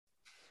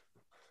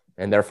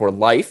And therefore,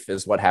 life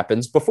is what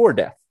happens before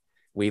death.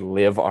 We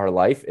live our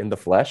life in the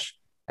flesh.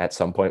 At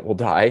some point, we'll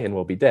die and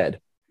we'll be dead.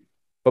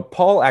 But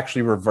Paul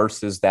actually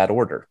reverses that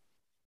order.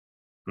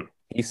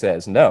 He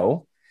says,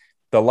 no,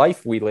 the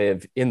life we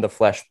live in the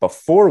flesh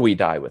before we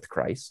die with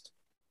Christ,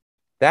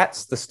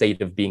 that's the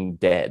state of being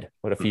dead,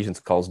 what Ephesians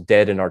calls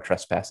dead in our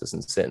trespasses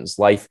and sins,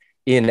 life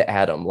in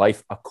Adam,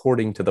 life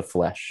according to the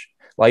flesh,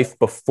 life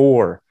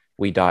before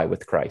we die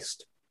with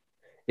Christ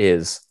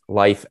is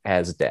life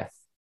as death.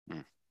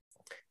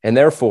 And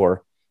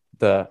therefore,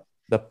 the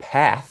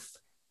path,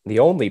 the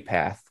only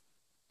path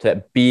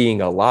to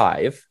being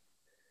alive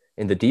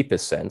in the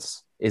deepest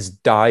sense is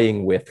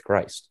dying with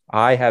Christ.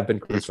 I have been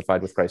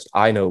crucified with Christ.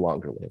 I no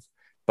longer live,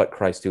 but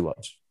Christ who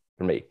lives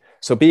for me.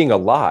 So being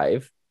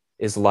alive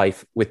is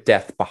life with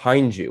death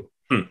behind you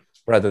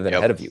rather than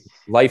ahead of you.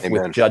 Life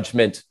Amen. with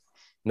judgment,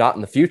 not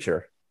in the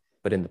future,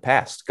 but in the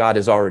past. God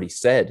has already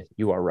said,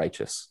 you are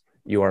righteous.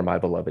 You are my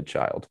beloved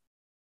child.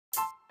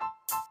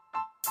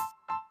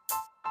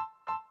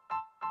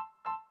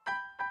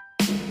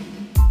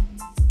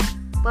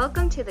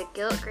 Welcome to the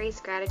Guilt, Grace,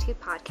 Gratitude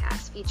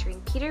podcast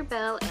featuring Peter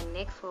Bell and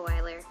Nick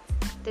Fulweiler.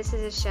 This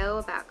is a show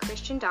about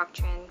Christian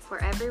doctrine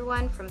for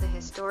everyone from the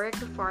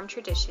historic Reformed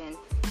tradition,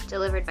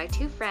 delivered by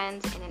two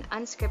friends in an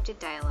unscripted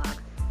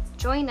dialogue.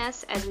 Join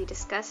us as we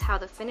discuss how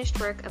the finished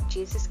work of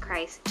Jesus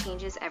Christ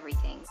changes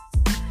everything.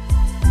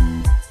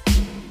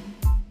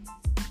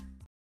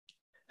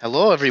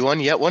 Hello,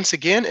 everyone. Yet once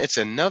again, it's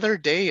another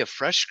day of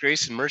fresh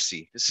grace and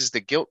mercy. This is the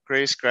Guilt,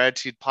 Grace,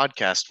 Gratitude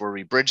podcast, where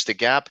we bridge the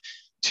gap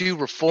to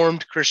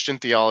Reformed Christian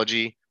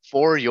theology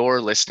for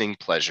your listening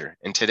pleasure.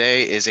 And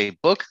today is a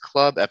book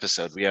club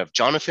episode. We have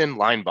Jonathan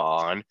Linebaugh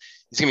on.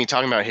 He's going to be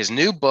talking about his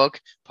new book,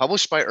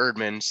 published by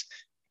Eerdmans,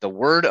 The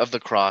Word of the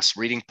Cross,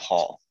 Reading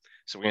Paul.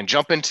 So we're going to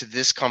jump into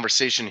this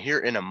conversation here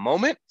in a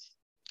moment.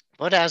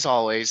 But as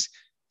always,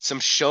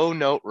 some show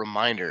note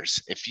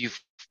reminders. If you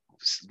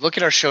look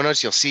at our show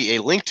notes, you'll see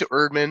a link to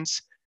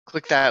Eerdmans.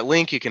 Click that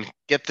link. You can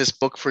get this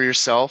book for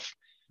yourself.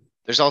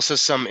 There's also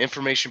some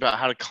information about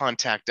how to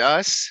contact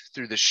us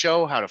through the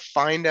show, how to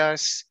find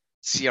us,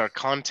 see our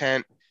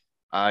content,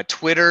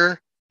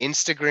 Twitter,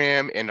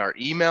 Instagram, and our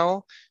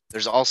email.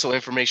 There's also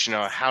information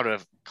on how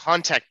to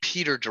contact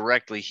Peter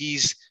directly.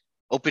 He's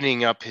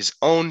opening up his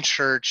own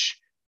church,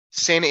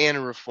 Santa Ana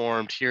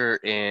Reformed, here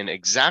in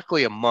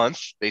exactly a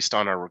month based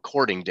on our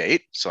recording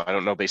date. So I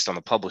don't know based on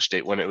the published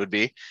date when it would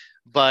be.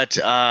 But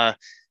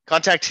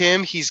contact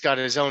him. He's got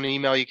his own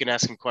email. You can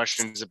ask him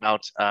questions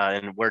about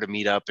and where to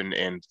meet up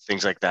and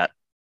things like that.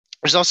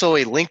 There's also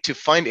a link to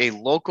find a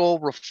local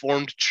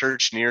Reformed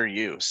church near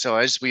you. So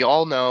as we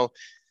all know,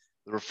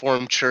 the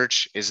Reformed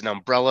Church is an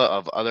umbrella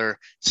of other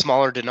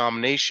smaller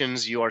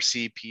denominations,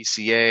 URC,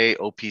 PCA,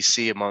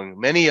 OPC, among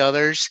many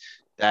others,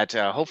 that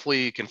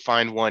hopefully you can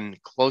find one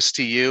close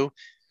to you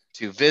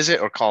to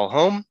visit or call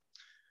home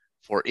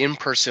for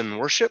in-person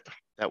worship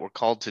that we're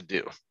called to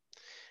do.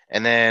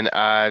 And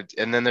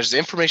then there's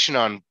information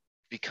on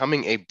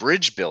becoming a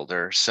bridge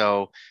builder.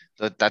 So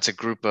that's a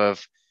group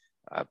of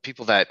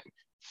people that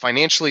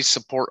financially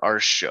support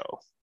our show.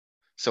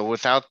 So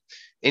without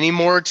any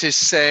more to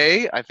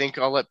say, I think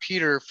I'll let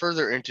Peter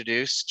further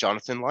introduce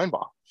Jonathan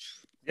Linebaugh.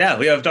 Yeah,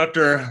 we have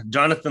Dr.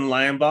 Jonathan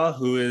Linebaugh,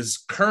 who is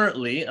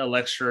currently a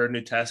lecturer in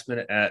New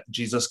Testament at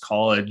Jesus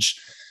College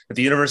at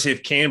the University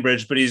of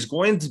Cambridge, but he's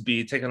going to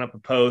be taking up a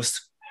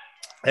post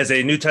as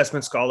a New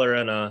Testament scholar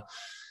and a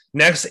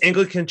next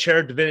Anglican Chair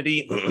of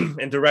Divinity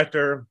and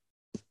director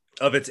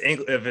of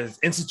his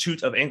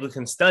Institute of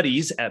Anglican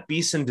Studies at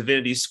Beeson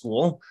Divinity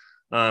School.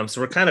 So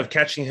we're kind of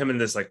catching him in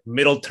this like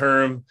middle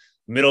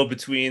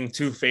between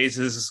two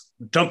phases,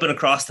 jumping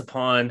across the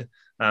pond,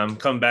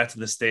 coming back to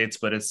the States.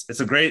 But it's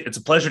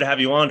a pleasure to have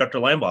you on, Dr.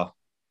 Linebaugh.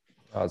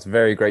 It's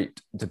very great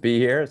to be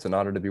here. It's an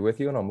honor to be with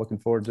you, and I'm looking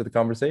forward to the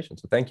conversation.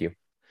 So thank you.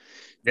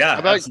 Yeah,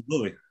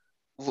 absolutely.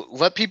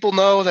 Let people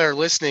know that are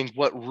listening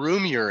what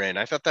room you're in.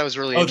 I thought that was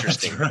really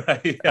interesting. That's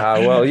right. Yeah.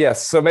 Well,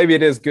 yes. So maybe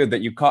it is good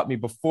that you caught me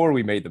before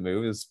we made the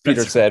move. As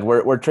Peter said,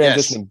 we're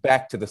transitioning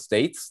back to the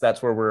States.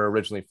 That's where we're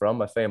originally from,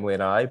 my family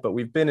and I. But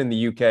we've been in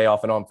the UK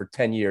off and on for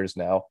 10 years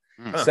now,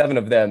 7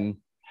 of them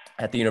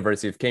at the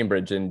University of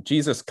Cambridge. And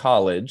Jesus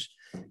College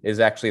is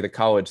actually the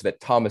college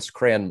that Thomas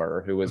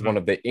Cranmer, who was one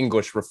of the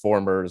English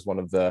reformers, one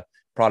of the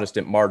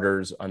Protestant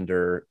martyrs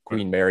under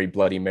Queen Mary,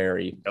 Bloody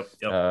Mary,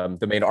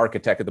 the main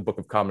architect of the Book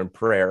of Common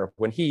Prayer.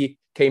 When he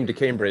came to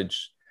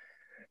Cambridge,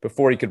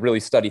 before he could really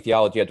study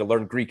theology, he had to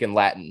learn Greek and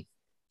Latin.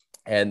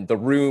 And the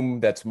room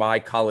that's my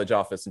college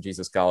office in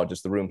Jesus College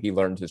is the room he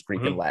learned his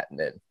Greek and Latin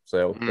in.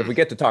 So if we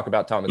get to talk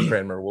about Thomas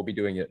Cranmer, we'll be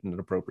doing it in an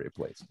appropriate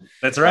place.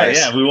 That's right. Nice.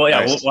 Yeah, we will.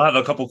 Yeah, Nice. we'll have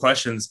a couple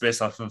questions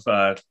based off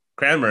of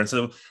Cranmer. And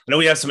so I know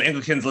we have some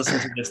Anglicans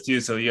listening to this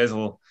too. So you guys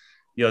will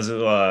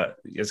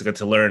get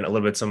to learn a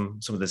little bit some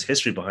of this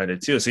history behind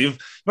it too. So you've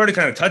already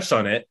kind of touched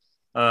on it,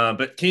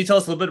 but can you tell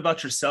us a little bit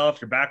about yourself,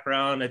 your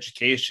background,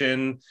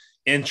 education,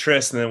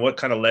 interest, and then what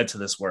kind of led to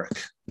this work?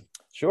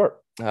 Sure.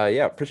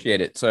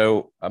 Appreciate it.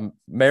 So I'm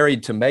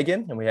married to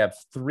Megan, and we have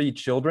 3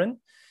 children.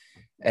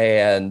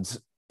 And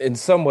in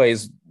some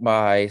ways,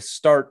 my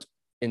start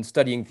in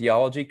studying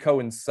theology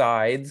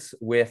coincides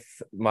with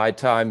my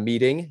time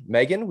meeting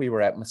Megan. We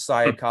were at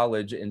Messiah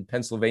College in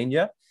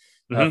Pennsylvania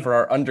for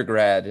our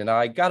undergrad, and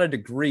I got a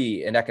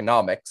degree in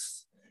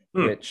economics,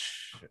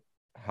 which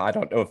I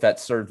don't know if that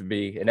served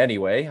me in any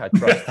way. I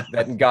trust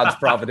that in God's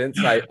providence,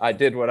 I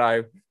did what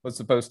I was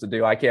supposed to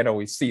do. I can't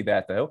always see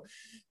that, though.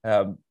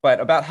 But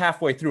about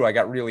halfway through, I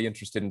got really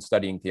interested in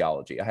studying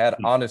theology. I had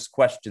honest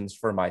questions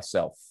for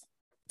myself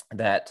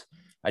that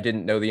I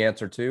didn't know the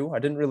answer to. I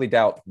didn't really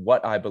doubt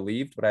what I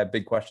believed, but I had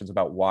big questions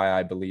about why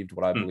I believed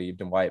what I believed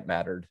and why it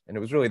mattered. And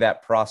it was really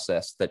that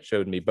process that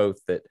showed me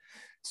both that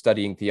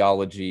studying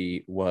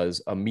theology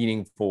was a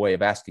meaningful way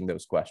of asking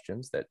those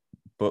questions, that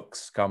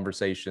books,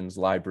 conversations,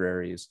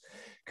 libraries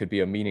could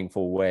be a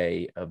meaningful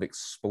way of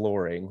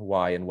exploring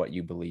why and what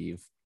you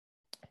believe.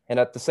 And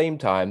at the same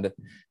time,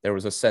 there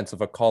was a sense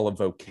of a call of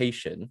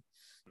vocation,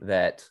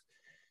 that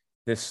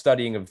this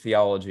studying of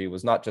theology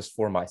was not just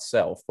for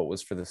myself, but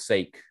was for the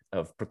sake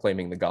of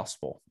proclaiming the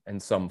gospel in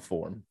some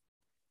form.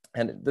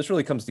 And this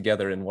really comes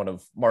together in one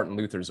of Martin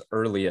Luther's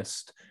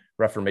earliest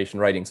Reformation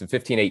writings. In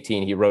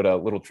 1518, he wrote a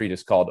little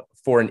treatise called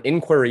For an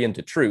Inquiry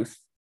into Truth.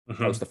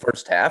 That was the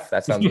first half.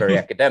 That sounds very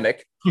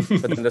academic.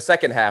 But then the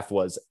second half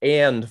was,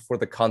 and for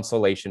the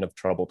consolation of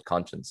troubled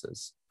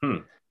consciences.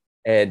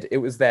 And it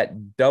was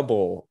that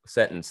double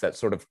sentence that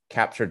sort of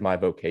captured my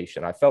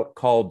vocation. I felt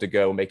called to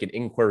go make an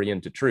inquiry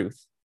into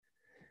truth,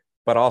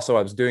 but also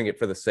I was doing it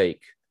for the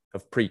sake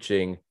of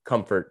preaching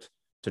comfort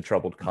to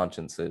troubled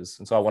consciences.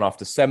 And so I went off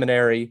to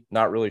seminary,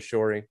 not really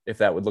sure if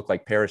that would look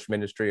like parish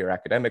ministry or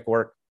academic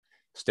work.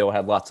 Still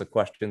had lots of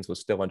questions, was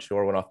still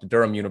unsure. Went off to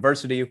Durham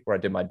University, where I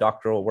did my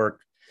doctoral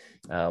work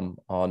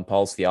on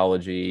Paul's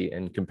theology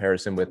in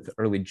comparison with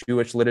early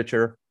Jewish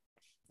literature.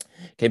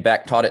 Came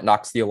back, taught at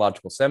Knox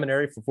Theological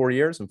Seminary for 4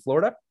 years in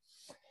Florida.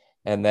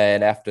 And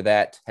then after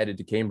that, headed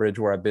to Cambridge,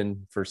 where I've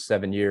been for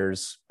 7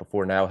 years,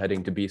 before now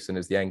heading to Beeson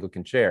as the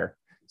Anglican chair.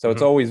 So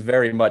it's always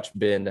very much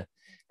been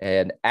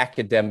an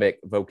academic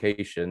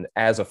vocation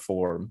as a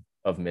form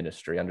of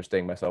ministry,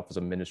 understanding myself as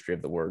a ministry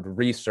of the word,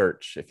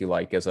 research, if you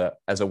like, as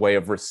a way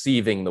of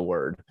receiving the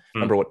word.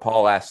 Remember what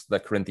Paul asked the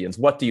Corinthians,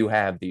 what do you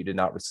have that you did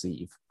not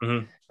receive?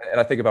 And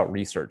I think about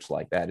research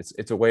like that.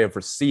 It's a way of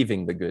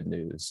receiving the good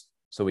news,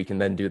 so we can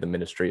then do the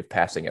ministry of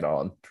passing it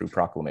on through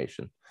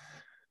proclamation.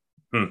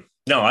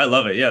 No, I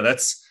love it. Yeah,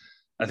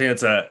 I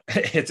think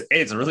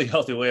it's a really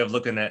healthy way of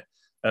looking at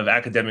of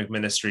academic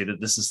ministry, that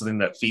this is something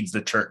that feeds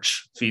the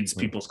church, feeds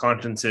people's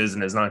consciences,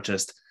 and is not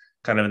just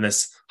kind of in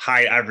this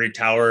high ivory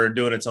tower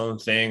doing its own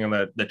thing, and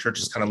the church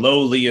is kind of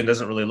lowly and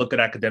doesn't really look at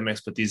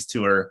academics, but these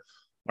two are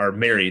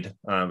married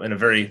in a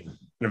very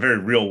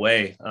real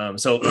way.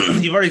 So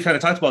you've already kind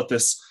of talked about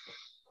this,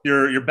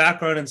 your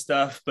background and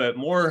stuff, but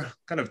more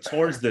kind of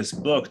towards this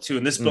book too.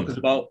 And this book is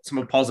about some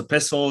of Paul's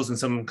epistles and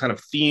some kind of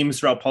themes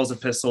throughout Paul's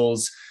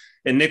epistles.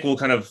 And Nick will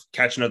kind of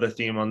catch another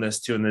theme on this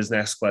too in his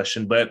next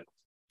question. But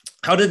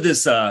how did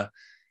this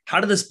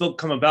book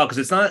come about?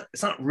 Because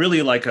it's not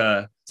really like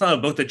it's not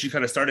a book that you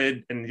kind of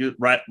started and you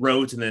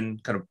wrote and then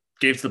kind of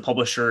gave to the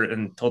publisher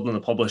and told them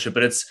to publish it,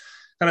 but it's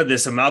kind of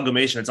this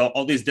amalgamation. It's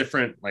all these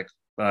different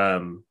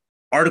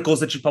articles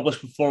that you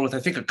published before, with I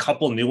think a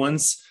couple new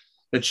ones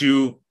that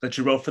you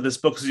wrote for this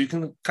book. So you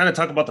can kind of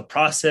talk about the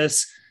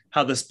process,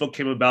 how this book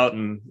came about,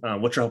 and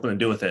what you're hoping to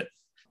do with it.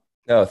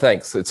 No,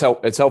 thanks. It's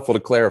helpful to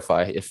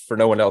clarify, if for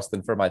no one else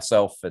than for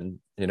myself, and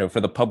for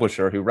the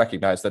publisher, who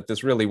recognized that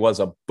this really was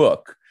a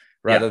book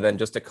rather than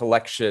just a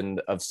collection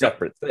of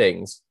separate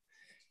things.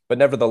 But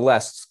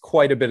nevertheless,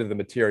 quite a bit of the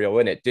material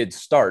in it did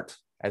start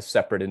as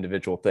separate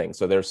individual things.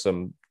 So there's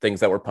some things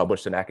that were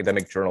published in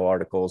academic journal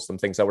articles, some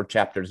things that were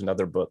chapters in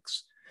other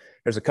books.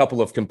 There's a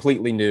couple of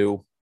completely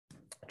new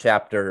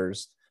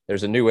chapters.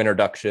 There's a new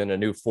introduction, a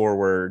new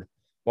foreword.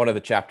 One of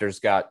the chapters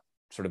got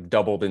sort of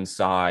doubled in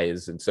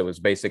size, and so it's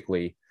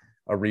basically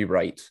a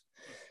rewrite.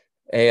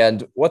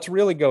 And what's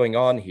really going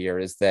on here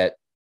is that,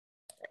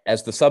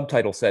 as the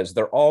subtitle says,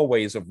 they're all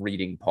ways of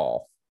reading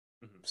Paul.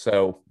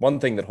 So one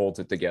thing that holds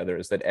it together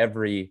is that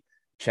every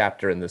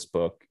chapter in this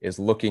book is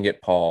looking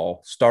at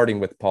Paul, starting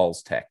with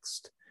Paul's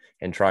text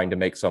and trying to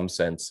make some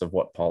sense of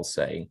what Paul's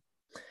saying.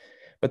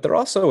 But they're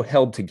also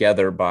held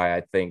together by,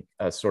 I think,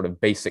 a sort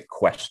of basic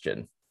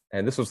question.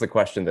 And this was the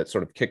question that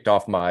sort of kicked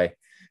off my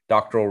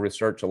doctoral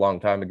research a long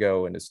time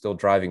ago and is still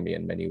driving me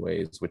in many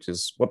ways, which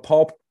is what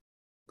Paul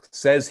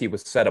says he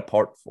was set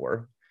apart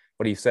for.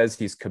 What he says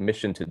he's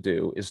commissioned to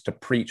do is to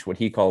preach what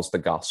he calls the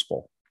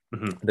gospel,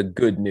 the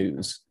good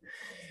news.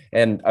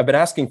 And I've been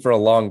asking for a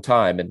long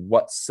time, in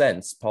what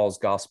sense Paul's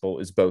gospel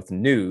is both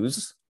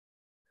news.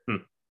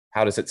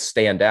 How does it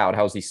stand out?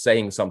 How is he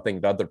saying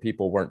something that other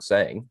people weren't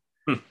saying?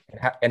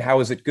 And how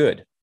is it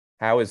good?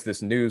 How is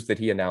this news that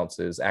he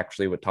announces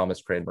actually what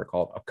Thomas Cranmer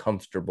called a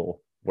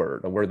comfortable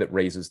word, a word that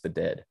raises the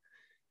dead,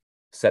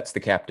 sets the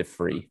captive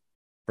free,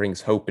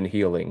 brings hope and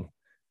healing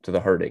to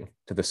the hurting,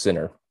 to the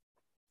sinner?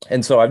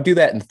 And so I do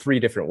that in 3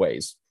 different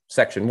ways.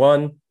 Section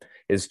 1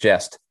 is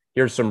just,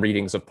 here's some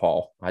readings of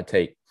Paul. I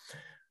take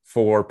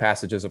 4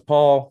 passages of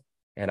Paul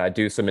and I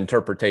do some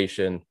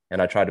interpretation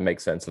and I try to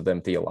make sense of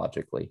them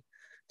theologically.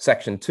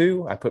 Section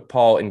 2, I put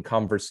Paul in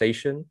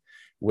conversation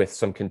with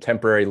some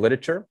contemporary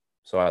literature.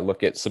 So I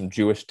look at some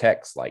Jewish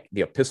texts like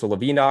the Epistle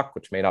of Enoch,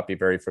 which may not be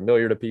very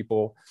familiar to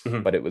people,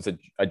 but it was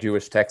a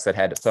Jewish text that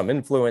had some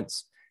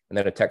influence. And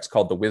then a text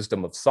called the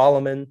Wisdom of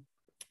Solomon,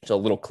 which is a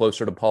little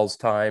closer to Paul's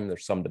time.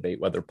 There's some debate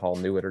whether Paul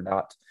knew it or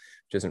not,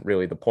 which isn't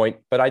really the point.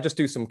 But I just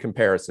do some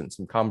comparison,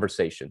 some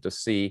conversation to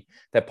see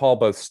that Paul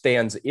both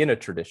stands in a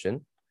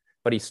tradition,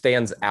 but he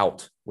stands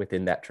out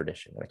within that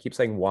tradition. And I keep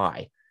saying,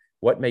 why?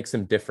 What makes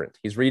him different?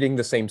 He's reading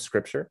the same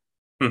scripture.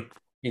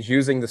 He's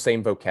using the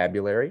same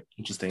vocabulary.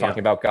 Interesting.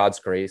 Talking about God's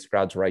grace,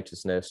 God's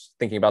righteousness,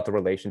 thinking about the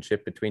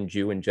relationship between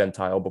Jew and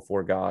Gentile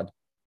before God.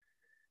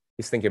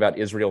 He's thinking about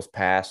Israel's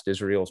past,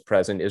 Israel's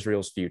present,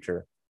 Israel's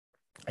future.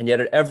 And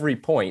yet at every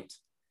point,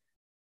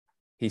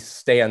 he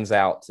stands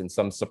out in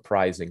some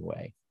surprising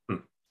way.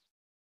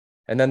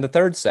 And then the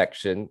third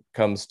section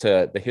comes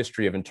to the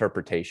history of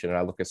interpretation. And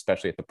I look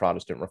especially at the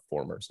Protestant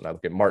reformers. And I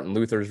look at Martin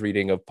Luther's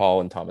reading of Paul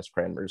and Thomas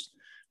Cranmer's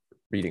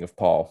reading of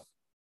Paul.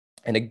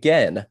 And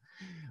again,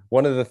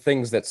 one of the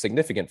things that's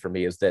significant for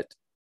me is that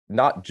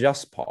not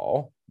just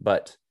Paul,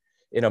 but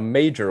in a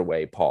major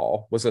way,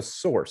 Paul was a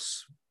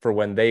source for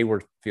when they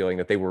were feeling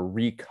that they were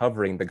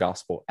recovering the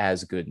gospel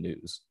as good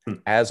news,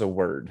 as a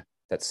word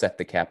that set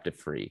the captive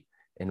free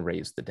and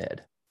raised the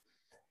dead.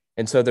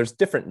 And so there's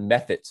different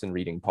methods in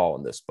reading Paul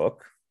in this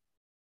book: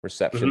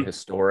 reception,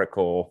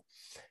 historical,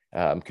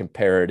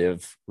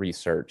 comparative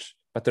research,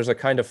 but there's a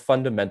kind of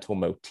fundamental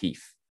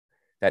motif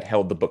that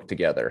held the book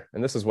together.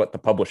 And this is what the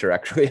publisher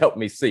actually helped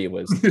me see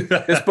was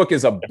this book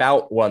is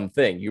about one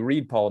thing. You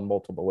read Paul in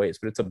multiple ways,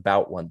 but it's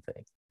about one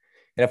thing.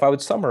 And if I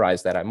would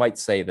summarize that, I might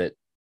say that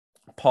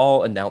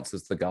Paul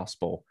announces the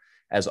gospel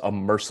as a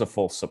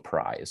merciful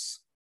surprise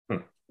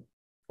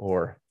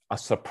or a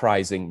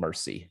surprising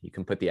mercy. You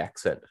can put the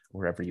accent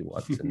wherever you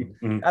want.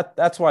 And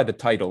that's why the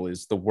title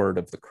is The Word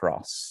of the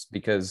Cross,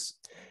 because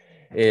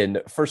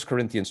in 1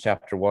 Corinthians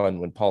chapter 1,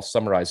 when Paul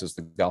summarizes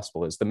the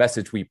gospel as the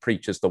message we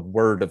preach is the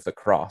word of the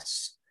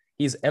cross,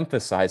 he's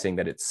emphasizing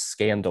that it's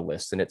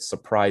scandalous and it's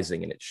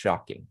surprising and it's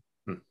shocking.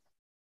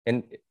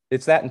 And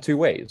it's that in two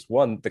ways.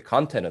 One, the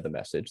content of the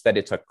message, that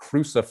it's a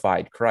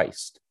crucified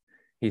Christ.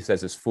 He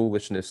says is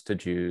foolishness to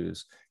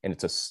Jews, and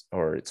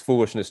it's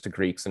foolishness to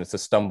Greeks, and it's a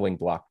stumbling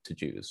block to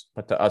Jews.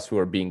 But to us who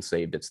are being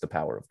saved, it's the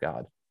power of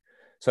God.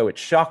 So it's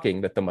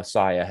shocking that the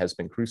Messiah has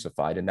been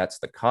crucified, and that's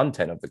the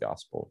content of the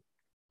gospel.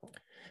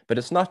 But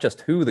it's not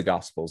just who the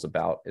gospel is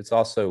about, it's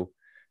also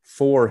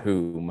for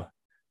whom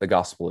the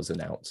gospel is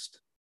announced.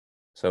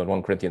 So in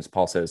 1 Corinthians,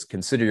 Paul says,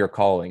 consider your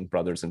calling,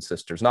 brothers and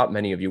sisters. Not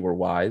many of you were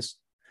wise.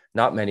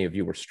 Not many of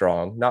you were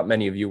strong. Not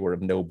many of you were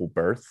of noble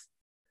birth.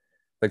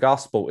 The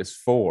gospel is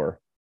for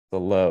the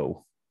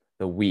low,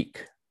 the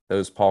weak,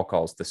 those Paul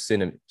calls the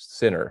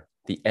sinner,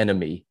 the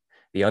enemy,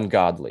 the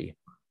ungodly.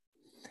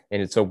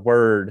 And it's a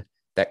word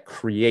that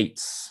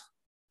creates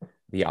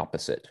the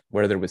opposite.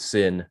 Where there was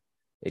sin,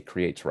 it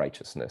creates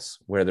righteousness.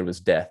 Where there was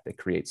death, it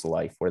creates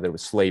life. Where there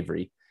was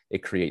slavery,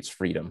 it creates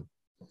freedom.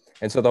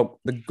 And so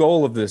the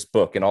goal of this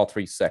book in all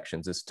three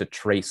sections is to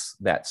trace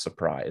that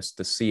surprise,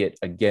 to see it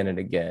again and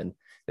again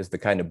as the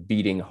kind of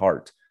beating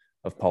heart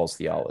of Paul's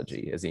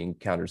theology. As he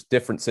encounters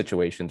different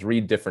situations,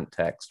 read different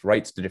texts,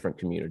 writes to different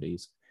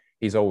communities,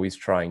 he's always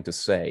trying to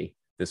say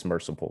this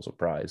merciful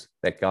surprise,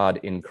 that God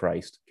in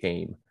Christ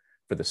came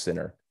for the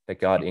sinner, that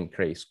God in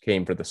Christ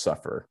came for the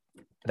sufferer,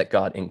 that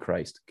God in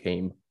Christ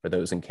came for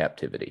those in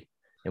captivity.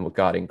 And what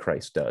God in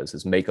Christ does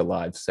is make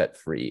alive, set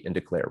free, and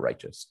declare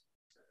righteous.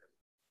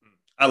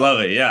 I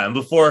love it. Yeah. And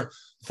before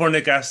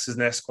Nick asks his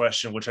next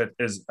question, which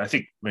is, I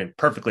think,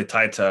 perfectly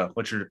tied to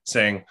what you're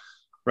saying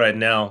right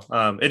now,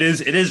 it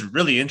is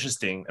really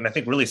interesting and I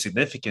think really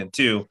significant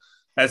too.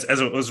 As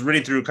I was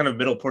reading through kind of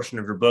middle portion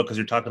of your book, because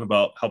you're talking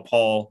about how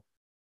Paul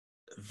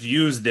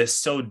views this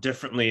so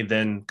differently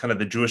than kind of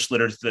the Jewish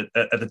literature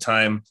at the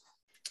time,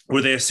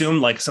 where they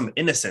assume like some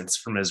innocence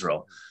from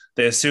Israel.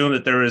 They assume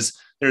that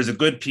there's a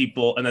good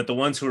people and that the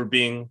ones who are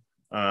being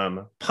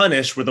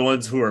punished were the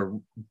ones who are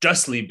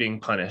justly being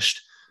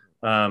punished,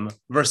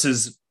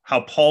 versus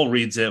how Paul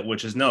reads it,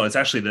 which is no, it's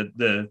actually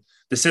the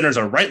sinners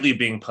are rightly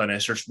being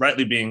punished or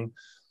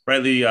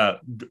rightly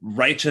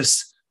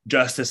righteous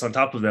justice on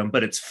top of them,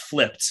 but it's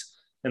flipped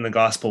in the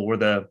gospel where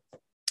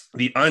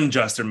the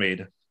unjust are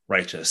made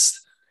righteous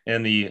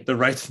and the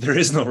right, there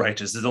is no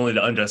righteous, there's only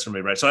the unjust are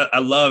made right. So I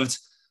loved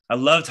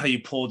how you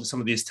pulled some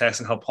of these texts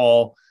and how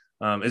Paul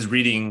is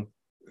reading,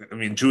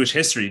 Jewish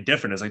history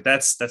different. It's like,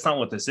 that's not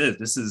what this is.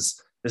 This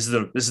is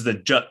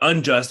the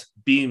unjust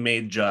being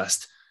made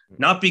just,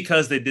 not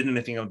because they did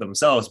anything of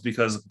themselves,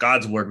 because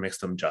God's word makes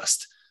them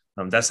just.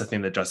 That's the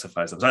thing that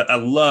justifies them. So I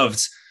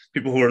loved,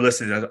 people who are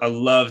listening, I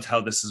loved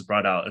how this is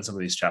brought out in some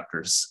of these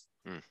chapters.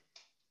 Yeah,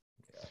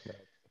 I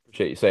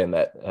appreciate you saying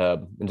that.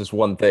 And just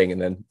one thing,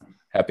 and then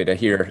happy to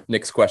hear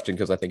Nick's question,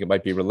 because I think it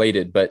might be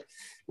related. But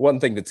one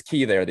thing that's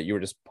key there that you were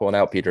just pulling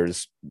out, Peter,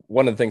 is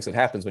one of the things that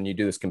happens when you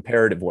do this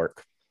comparative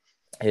work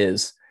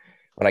is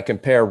when I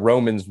compare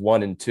Romans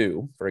 1 and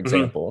 2, for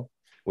example,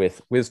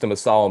 with Wisdom of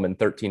Solomon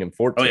 13 and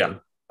 14.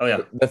 Oh,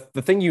 yeah.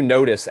 The thing you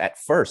notice at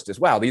first is,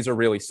 wow, these are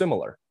really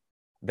similar.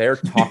 They're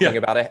talking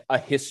about a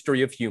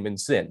history of human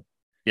sin.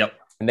 Yep.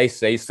 And they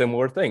say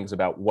similar things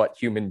about what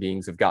human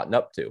beings have gotten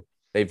up to.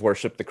 They've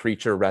worshiped the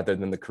creature rather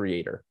than the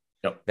creator.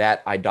 Yep.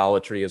 That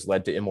idolatry has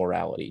led to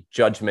immorality.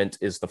 Judgment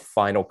is the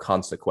final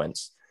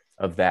consequence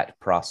of that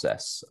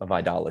process of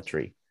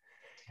idolatry.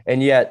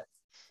 And yet,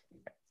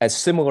 as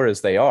similar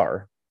as they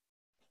are,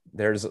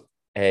 there's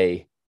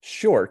a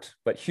short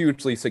but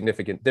hugely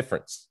significant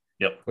difference.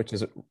 Yep. Which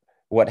is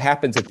what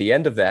happens at the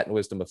end of that in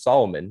Wisdom of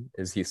Solomon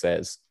is he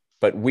says,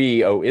 but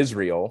we, O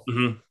Israel,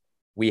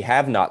 we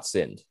have not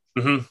sinned.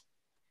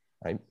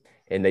 Right?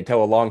 And they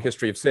tell a long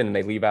history of sin and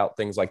they leave out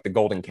things like the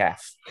golden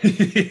calf, for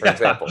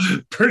example.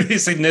 Pretty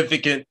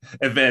significant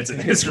events in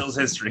Israel's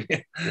history.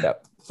 Yeah.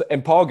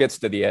 And Paul gets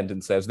to the end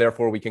and says,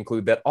 therefore, we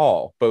conclude that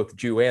all, both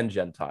Jew and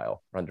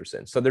Gentile, are under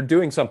sin. So they're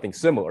doing something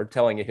similar,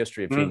 telling a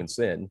history of human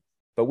sin.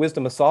 But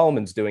Wisdom of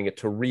Solomon's doing it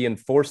to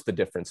reinforce the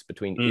difference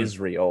between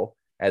Israel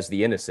as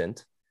the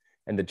innocent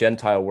and the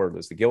Gentile world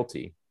as the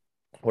guilty,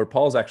 where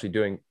Paul's actually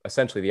doing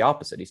essentially the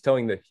opposite. He's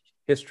telling the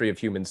history of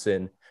human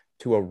sin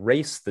to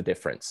erase the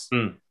difference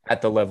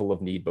at the level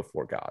of need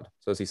before God.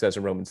 So as he says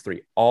in Romans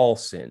 3, all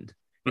sinned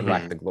and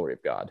lack the glory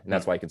of God. And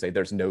that's why I can say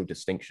there's no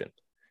distinction.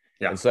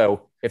 Yeah. And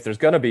so if there's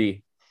going to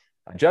be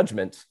a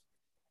judgment,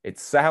 it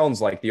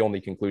sounds like the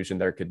only conclusion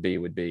there could be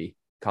would be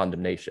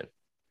condemnation.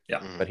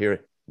 Yeah. But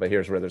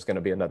here's where there's going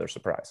to be another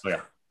surprise.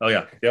 Oh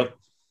yeah. Yep.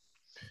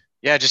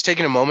 Yeah. Just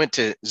taking a moment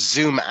to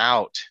zoom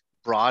out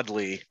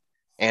broadly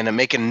and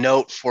make a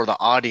note for the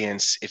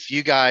audience. If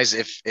you guys,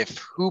 if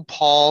who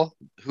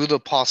the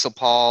Apostle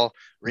Paul,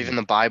 or even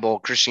the Bible,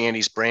 Christianity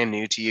is brand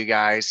new to you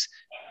guys,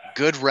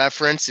 good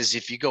reference is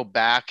if you go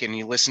back and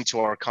you listen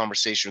to our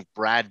conversation with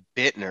Brad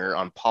Bittner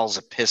on Paul's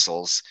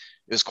epistles.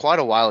 It was quite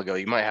a while ago.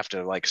 You might have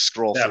to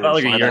scroll through. About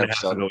like a year and a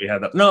half ago we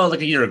had that. No, like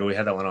a year ago we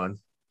had that one on.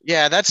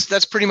 Yeah,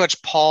 that's pretty much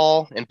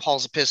Paul and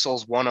Paul's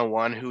epistles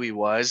 101, who he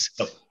was.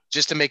 Oh.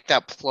 Just to make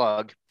that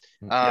plug.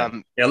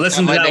 Listen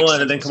to that one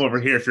sense. And then come over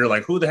here if you're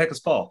like, who the heck is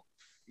Paul?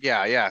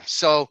 Yeah.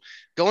 So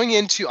going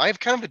into, I have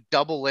kind of a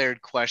double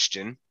layered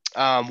question.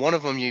 One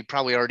of them you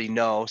probably already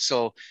know,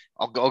 so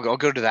I'll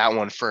go to that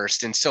one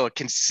first. And so a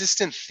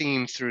consistent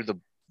theme through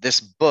this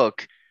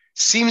book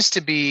seems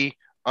to be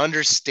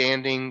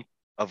understanding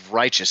of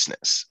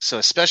righteousness. So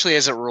especially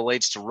as it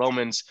relates to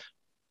Romans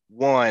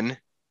 1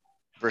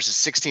 verses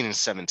 16 and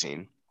 17.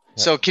 Yeah.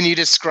 So can you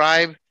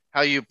describe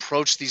how you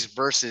approach these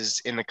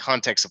verses in the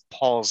context of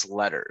Paul's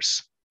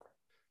letters?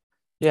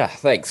 Yeah,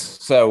 thanks.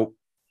 So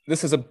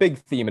this is a big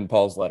theme in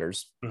Paul's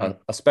letters,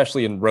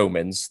 especially in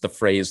Romans, the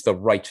phrase, the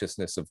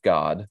righteousness of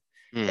God.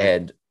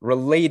 And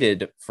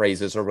related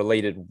phrases or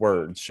related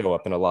words show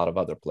up in a lot of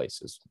other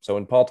places. So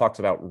when Paul talks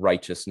about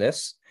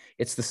righteousness,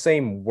 it's the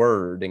same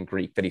word in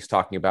Greek that he's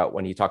talking about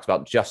when he talks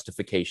about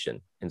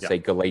justification in, say,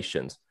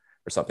 Galatians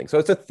or something. So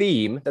it's a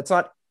theme that's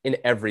not in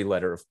every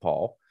letter of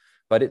Paul,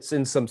 but it's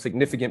in some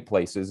significant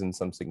places in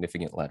some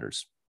significant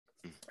letters.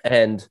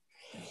 And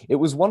it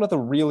was one of the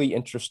really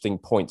interesting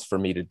points for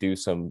me to do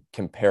some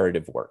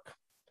comparative work,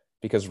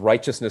 because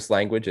righteousness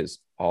language is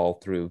all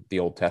through the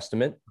Old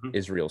Testament,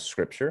 Israel's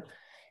scripture.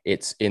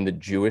 It's in the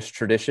Jewish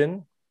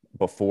tradition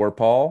before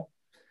Paul.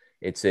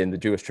 It's in the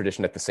Jewish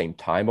tradition at the same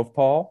time of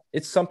Paul.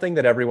 It's something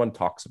that everyone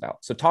talks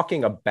about. So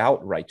talking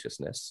about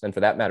righteousness, and for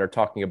that matter,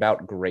 talking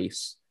about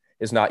grace,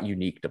 is not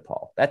unique to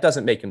Paul. That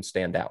doesn't make him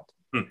stand out.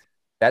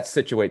 That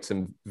situates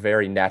him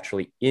very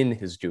naturally in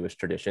his Jewish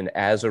tradition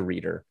as a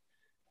reader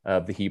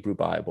of the Hebrew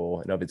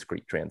Bible and of its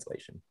Greek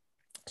translation.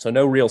 So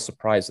no real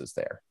surprises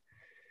there.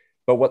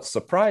 But what's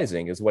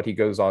surprising is what he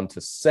goes on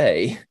to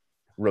say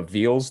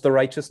reveals the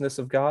righteousness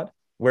of God.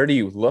 Where do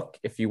you look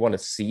if you want to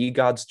see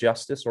God's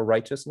justice or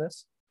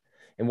righteousness?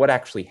 And what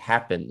actually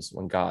happens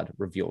when God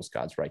reveals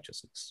God's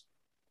righteousness?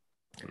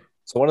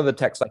 So one of the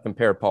texts I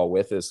compare Paul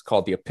with is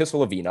called the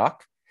Epistle of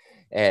Enoch.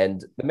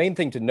 And the main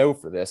thing to know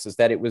for this is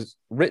that it was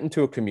written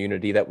to a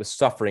community that was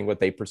suffering what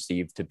they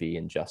perceived to be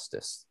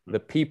injustice. The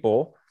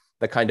people,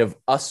 the kind of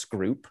us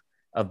group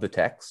of the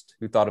text,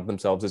 who thought of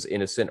themselves as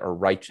innocent or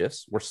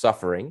righteous, were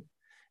suffering.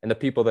 And the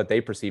people that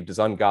they perceived as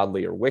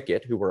ungodly or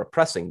wicked, who were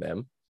oppressing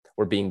them,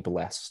 were being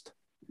blessed.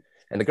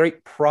 And the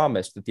great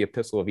promise that the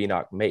Epistle of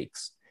Enoch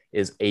makes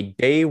is a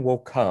day will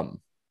come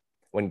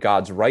when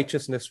God's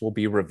righteousness will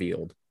be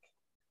revealed.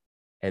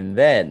 And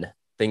then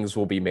things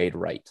will be made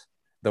right.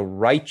 The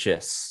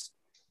righteous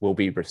will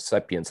be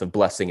recipients of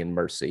blessing and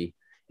mercy,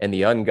 and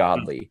the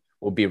ungodly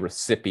will be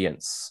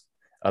recipients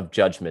of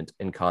judgment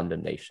and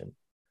condemnation.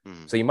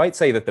 So you might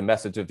say that the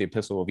message of the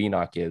Epistle of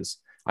Enoch is,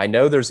 I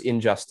know there's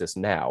injustice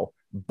now,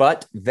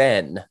 but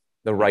then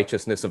the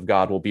righteousness of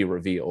God will be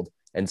revealed,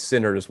 and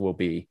sinners will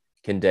be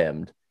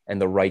condemned, and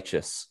the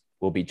righteous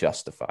will be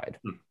justified.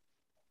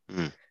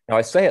 Now,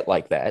 I say it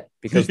like that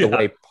because the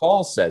way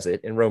Paul says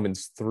it in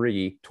Romans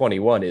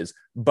 3:21 is,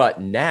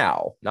 but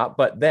now, not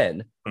but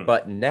then,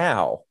 but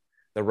now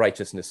the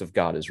righteousness of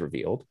God is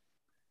revealed.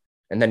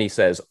 And then he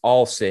says,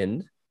 all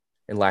sinned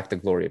and lack the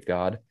glory of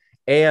God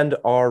and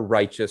are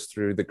righteous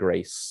through the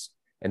grace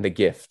and the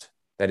gift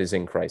that is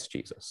in Christ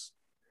Jesus.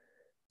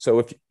 So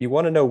if you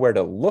want to know where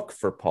to look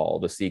for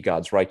Paul to see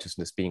God's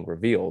righteousness being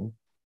revealed,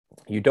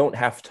 you don't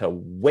have to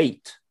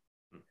wait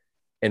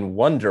and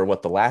wonder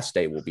what the last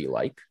day will be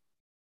like.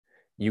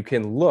 You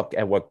can look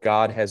at what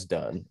God has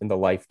done in the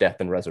life, death,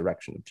 and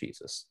resurrection of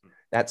Jesus.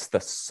 That's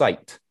the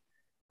site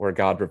where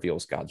God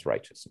reveals God's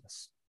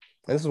righteousness.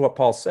 And this is what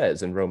Paul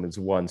says in Romans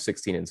 1,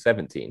 16 and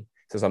 17. He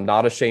says, I'm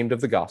not ashamed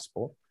of the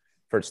gospel,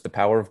 for it's the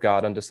power of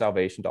God unto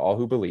salvation to all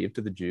who believe,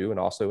 to the Jew and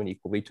also and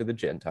equally to the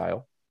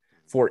Gentile.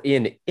 For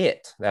in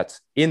it,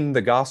 that's in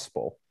the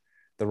gospel,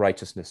 the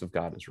righteousness of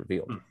God is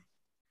revealed.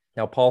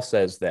 Now, Paul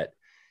says that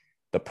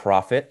the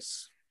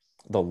prophets,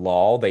 the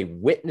law, they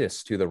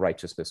witness to the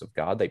righteousness of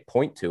God. They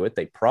point to it,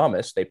 they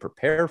promise, they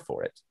prepare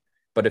for it.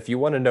 But if you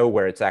want to know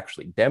where it's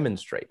actually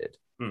demonstrated,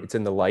 it's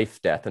in the life,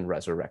 death, and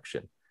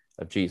resurrection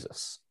of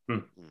Jesus.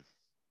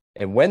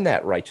 And when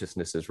that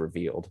righteousness is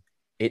revealed,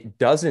 it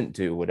doesn't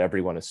do what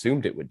everyone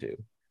assumed it would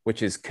do,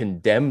 which is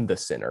condemn the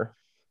sinner.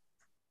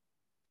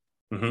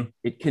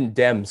 It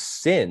condemns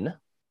sin,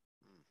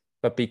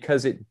 but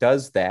because it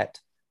does that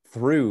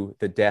through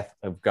the death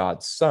of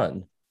God's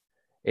Son,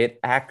 it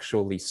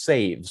actually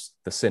saves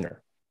the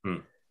sinner.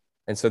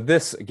 And so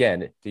this,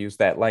 again, to use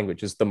that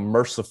language, is the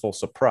merciful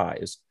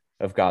surprise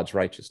of God's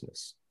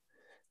righteousness.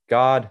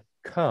 God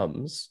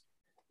comes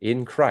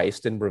in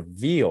Christ and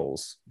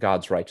reveals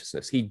God's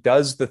righteousness. He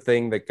does the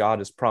thing that God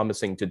is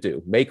promising to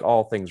do, make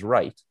all things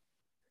right.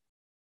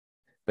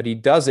 But he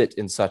does it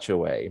in such a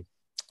way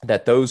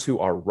that those who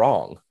are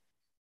wrong,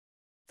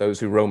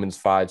 those who Romans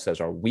 5 says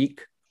are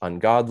weak,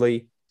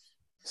 ungodly,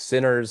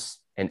 sinners,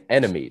 and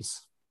enemies,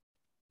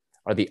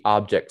 are the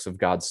objects of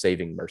God's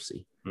saving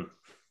mercy.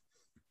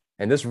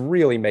 And this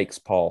really makes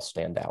Paul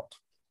stand out.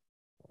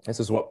 This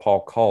is what Paul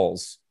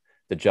calls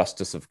the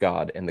justice of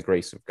God and the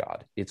grace of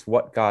God. It's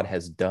what God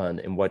has done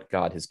and what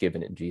God has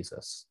given in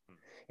Jesus.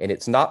 And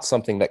it's not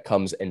something that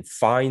comes and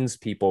finds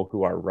people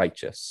who are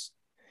righteous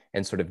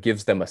and sort of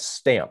gives them a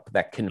stamp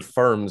that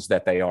confirms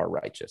that they are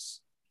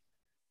righteous.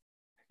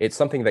 It's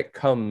something that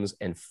comes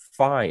and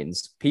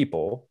finds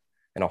people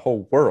and a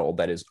whole world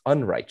that is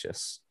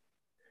unrighteous,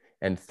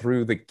 and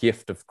through the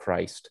gift of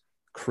Christ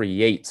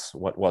creates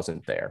what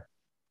wasn't there: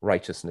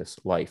 righteousness,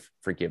 life,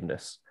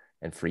 forgiveness,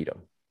 and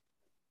freedom.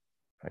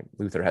 Right?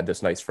 Luther had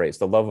this nice phrase: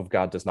 the love of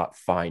God does not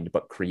find,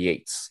 but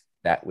creates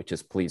that which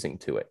is pleasing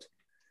to it.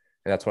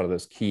 And that's one of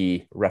those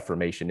key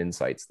Reformation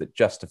insights, that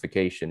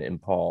justification in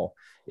Paul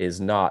is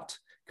not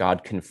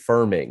God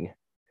confirming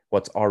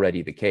what's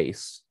already the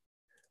case,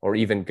 or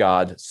even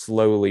God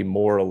slowly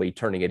morally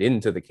turning it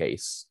into the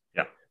case,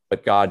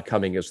 but God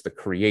coming as the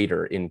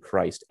creator in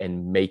Christ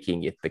and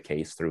making it the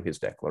case through his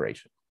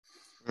declaration.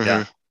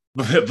 Yeah.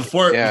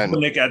 Before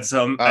Nick adds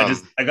some,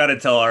 I got to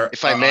tell our...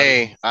 If I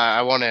may,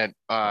 I want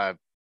to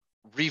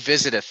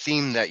revisit a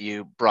theme that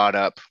you brought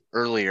up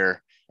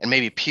earlier and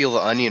maybe peel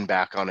the onion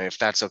back on it, if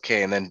that's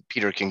okay. And then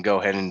Peter can go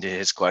ahead into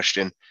his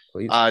question.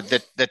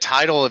 The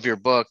title of your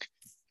book,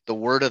 The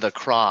Word of the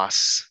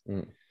Cross,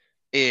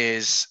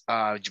 is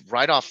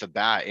right off the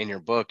bat in your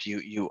book.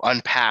 You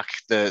unpack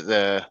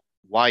the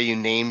why you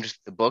named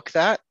the book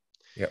that.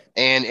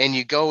 And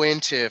you go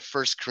into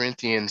 1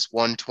 Corinthians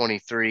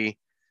 1:23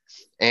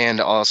 and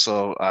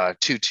also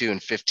 2:2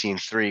 and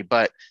 15:3.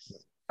 But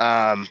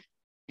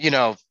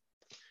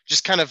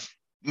just kind of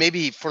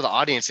maybe for the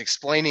audience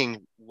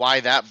explaining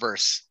why that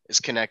verse is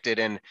connected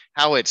and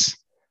how it's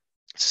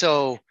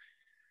so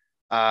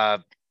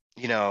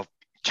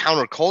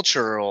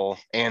countercultural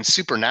and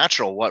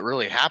supernatural, what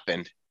really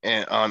happened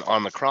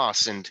on the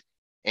cross.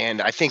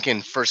 And I think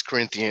in 1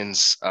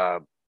 Corinthians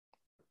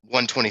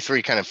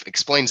 1:23 kind of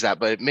explains that,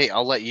 but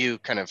I'll let you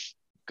kind of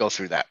go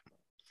through that.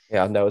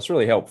 Yeah, no, it's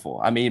really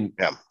helpful. I mean,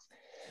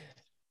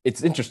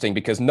 it's interesting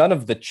because none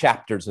of the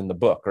chapters in the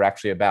book are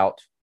actually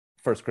about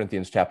 1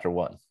 Corinthians chapter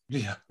 1.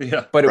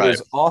 But it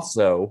was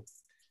also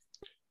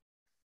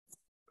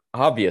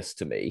obvious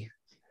to me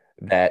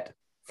that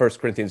 1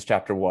 Corinthians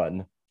chapter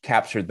 1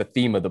 captured the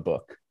theme of the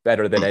book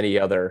better than any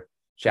other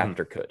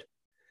chapter could,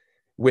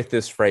 with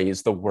this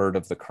phrase, the word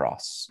of the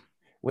cross,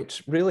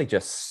 which really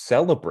just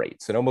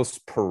celebrates and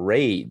almost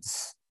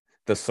parades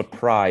the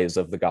surprise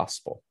of the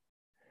gospel,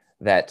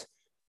 that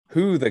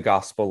who the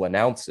gospel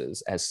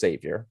announces as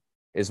Savior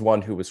is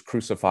one who was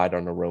crucified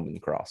on a Roman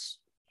cross.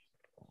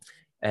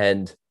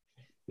 And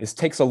this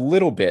takes a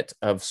little bit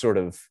of sort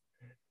of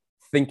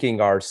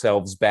thinking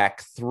ourselves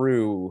back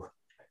through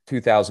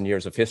 2,000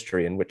 years of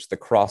history in which the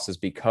cross has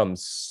become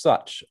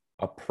such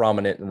a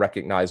prominent and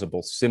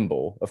recognizable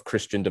symbol of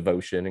Christian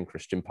devotion and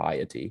Christian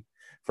piety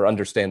for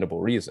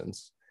understandable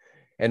reasons,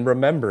 and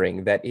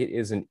remembering that it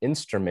is an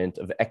instrument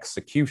of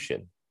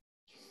execution.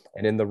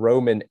 And in the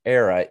Roman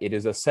era, it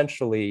is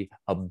essentially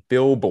a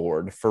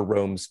billboard for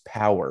Rome's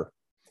power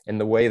and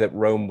the way that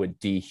Rome would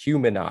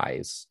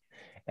dehumanize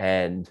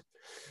and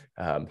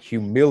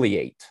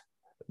humiliate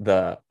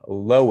the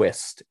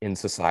lowest in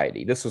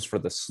society. This was for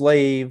the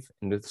slave,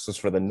 and this was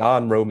for the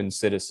non-Roman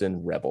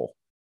citizen rebel.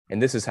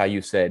 And this is how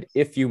you said,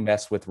 if you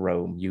mess with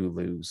Rome, you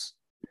lose.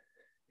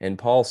 And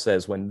Paul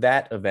says, when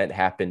that event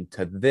happened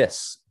to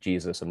this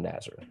Jesus of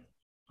Nazareth,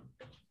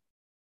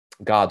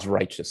 God's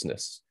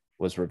righteousness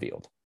was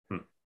revealed.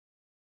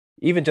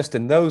 Even just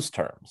in those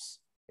terms,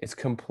 it's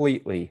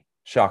completely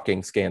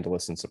shocking,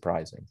 scandalous, and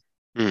surprising.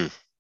 And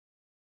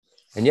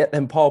yet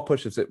then Paul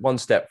pushes it one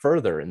step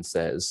further and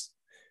says,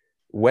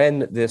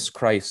 when this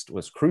Christ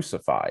was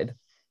crucified,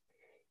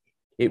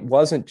 it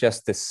wasn't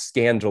just this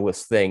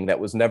scandalous thing that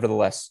was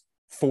nevertheless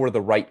for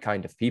the right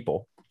kind of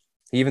people.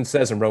 He even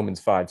says in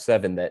Romans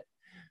 5:7 that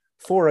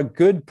for a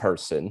good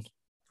person,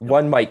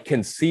 one might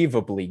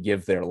conceivably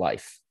give their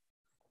life.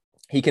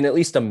 He can at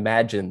least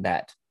imagine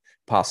that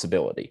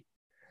possibility,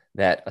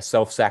 that a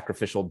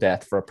self-sacrificial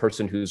death for a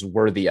person who's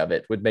worthy of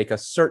it would make a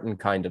certain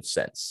kind of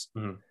sense.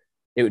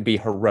 It would be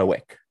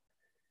heroic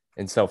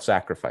and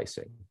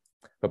self-sacrificing.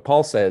 But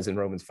Paul says in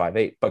Romans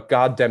 5:8, but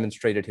God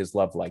demonstrated his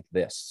love like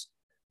this.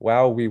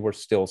 While we were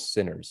still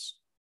sinners,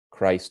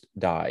 Christ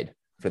died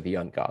for the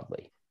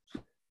ungodly.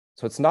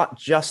 So it's not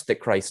just that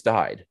Christ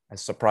died,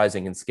 as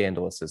surprising and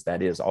scandalous as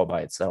that is all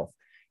by itself.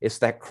 It's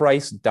that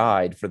Christ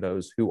died for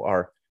those who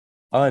are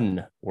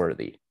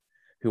unworthy,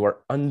 who are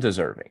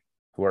undeserving,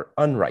 who are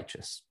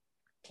unrighteous.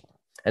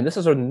 And this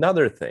is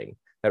another thing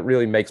that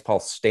really makes Paul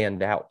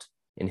stand out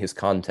in his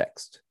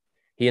context.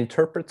 He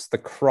interprets the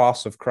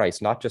cross of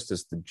Christ not just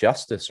as the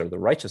justice or the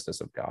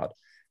righteousness of God,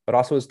 but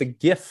also as the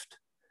gift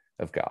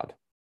of God.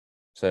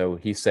 So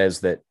he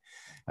says that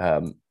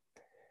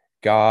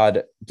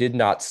God did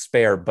not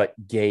spare, but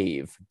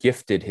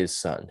gifted his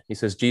son. He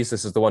says,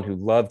 Jesus is the one who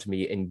loved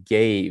me and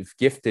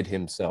gifted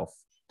himself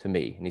to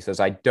me. And he says,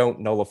 I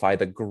don't nullify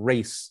the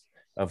grace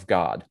of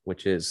God,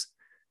 which is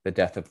the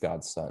death of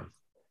God's son.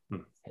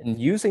 And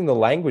using the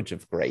language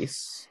of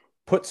grace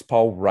puts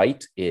Paul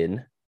right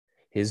in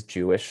his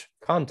Jewish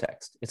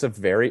context. It's a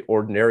very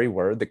ordinary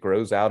word that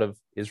grows out of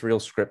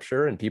Israel's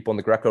scripture, and people in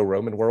the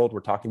Greco-Roman world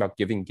were talking about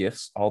giving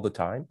gifts all the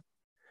time.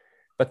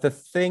 But the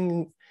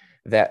thing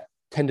that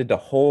tended to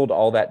hold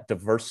all that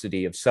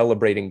diversity of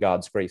celebrating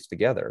God's grace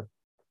together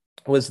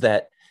was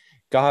that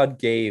God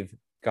gave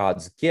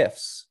God's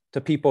gifts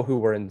to people who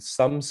were in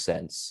some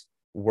sense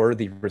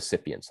worthy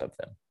recipients of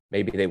them.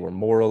 Maybe they were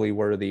morally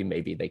worthy,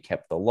 maybe they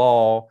kept the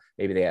law,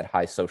 maybe they had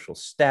high social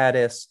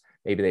status,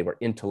 maybe they were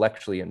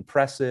intellectually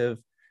impressive,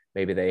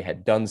 maybe they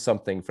had done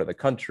something for the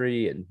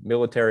country in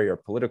military or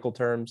political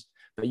terms,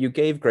 but you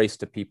gave grace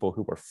to people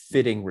who were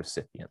fitting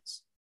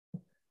recipients.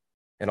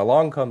 And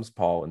along comes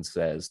Paul and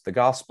says, the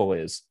gospel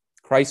is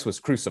Christ was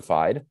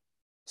crucified,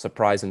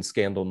 surprise and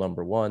scandal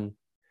number one,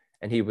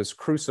 and he was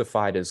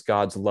crucified as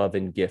God's love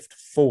and gift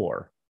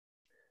for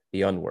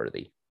the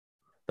unworthy,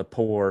 the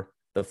poor,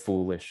 the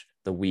foolish,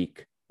 the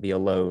weak, the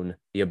alone,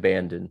 the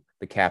abandoned,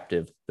 the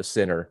captive, the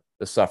sinner,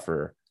 the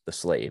sufferer, the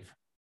slave.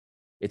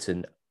 It's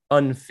an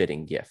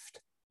unfitting gift.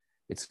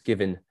 It's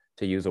given,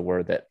 to use a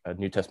word that a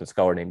New Testament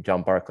scholar named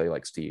John Barclay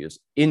likes to use,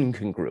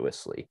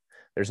 incongruously.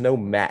 There's no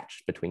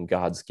match between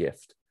God's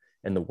gift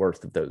and the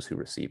worth of those who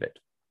receive it.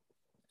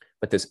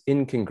 But this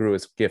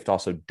incongruous gift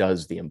also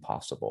does the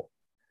impossible.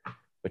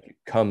 But it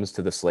comes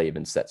to the slave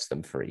and sets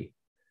them free.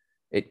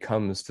 It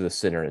comes to the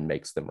sinner and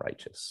makes them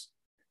righteous.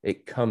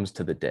 It comes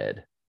to the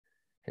dead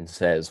and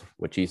says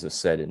what Jesus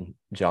said in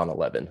John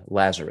 11,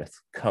 Lazarus,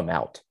 come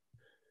out,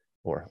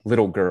 or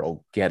little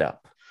girl, get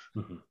up.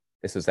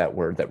 This is that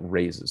word that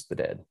raises the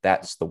dead.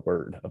 That's the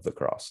word of the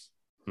cross.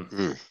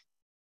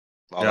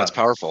 Wow, that's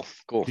powerful.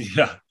 Cool.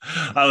 Yeah,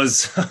 I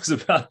was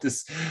about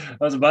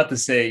to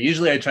say.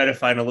 Usually, I try to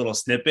find a little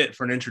snippet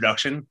for an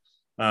introduction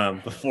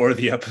before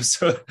the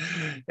episode,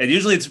 and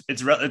usually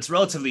it's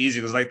relatively easy.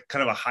 It's like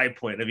kind of a high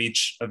point of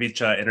each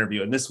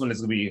interview, and this one is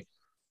going to be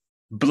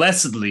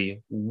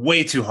blessedly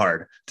way too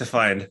hard to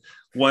find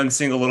one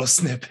single little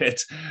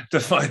snippet to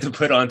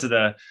put onto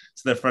the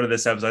front of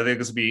this episode. I think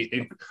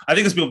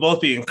this will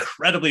both be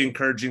incredibly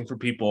encouraging for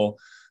people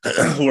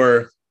who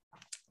are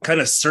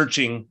kind of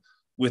searching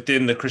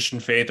within the Christian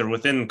faith or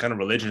within kind of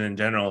religion in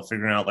general,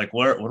 figuring out like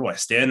where do I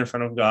stand in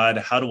front of God?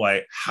 How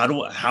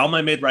am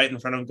I made right in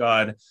front of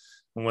God?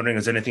 I'm wondering,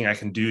 is there anything I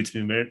can do to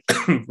be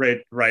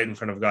made right in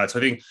front of God? So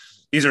I think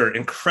these are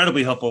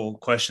incredibly helpful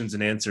questions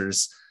and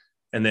answers.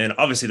 And then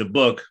obviously the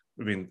book,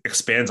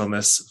 expands on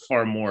this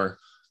far more.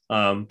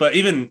 But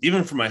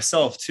even for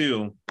myself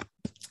too,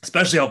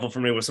 especially helpful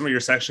for me with some of your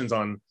sections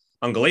on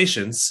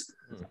Galatians,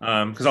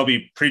 because I'll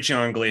be preaching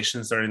on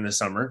Galatians starting this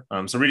summer.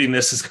 So reading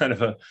this is kind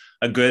of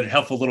a good,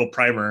 helpful little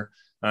primer.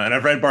 And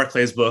I've read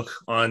Barclay's book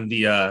on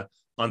the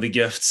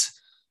gifts,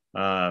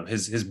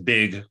 his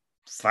big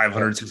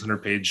 500,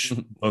 600 page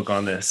book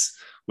on this,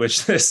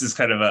 which this is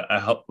kind of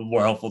a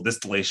more helpful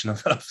distillation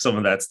of some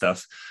of that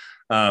stuff.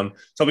 So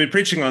I'll be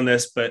preaching on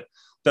this, but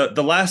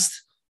the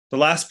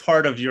last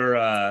part of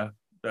your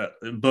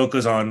book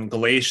is on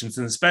Galatians,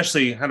 and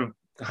especially kind of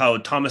how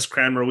Thomas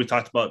Cranmer, we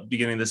talked about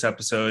beginning of this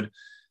episode,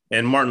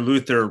 and Martin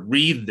Luther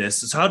read this.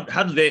 So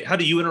how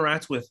do you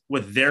interact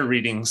with their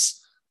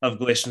readings of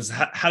Galatians?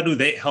 How do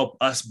they help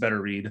us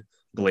better read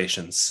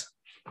Galatians?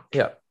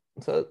 Yeah.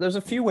 So there's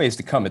a few ways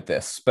to come at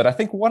this, but I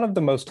think one of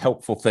the most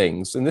helpful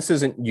things, and this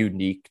isn't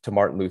unique to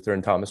Martin Luther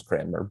and Thomas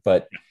Cranmer,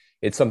 but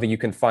it's something you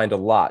can find a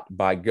lot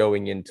by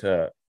going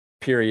into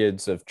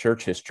periods of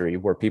church history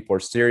where people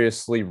are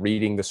seriously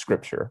reading the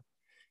scripture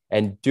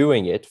and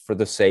doing it for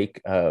the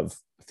sake of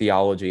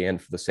theology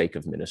and for the sake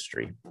of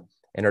ministry,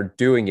 and are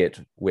doing it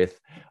with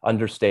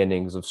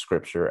understandings of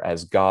scripture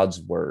as God's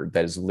word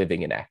that is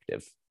living and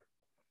active.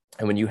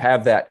 And when you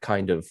have that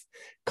kind of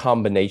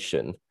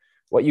combination,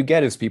 what you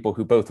get is people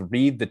who both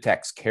read the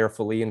text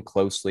carefully and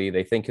closely.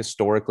 They think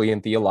historically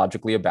and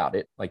theologically about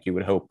it, like you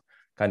would hope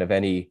kind of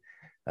any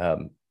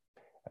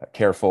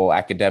careful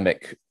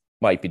academic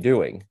might be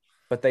doing.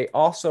 But they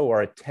also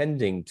are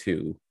attending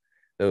to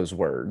those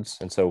words.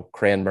 And so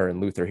Cranmer and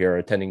Luther here are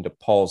attending to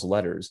Paul's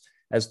letters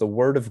as the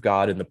word of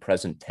God in the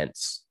present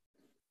tense.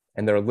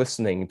 And they're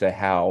listening to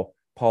how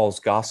Paul's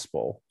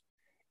gospel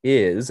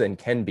is and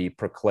can be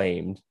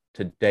proclaimed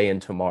today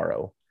and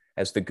tomorrow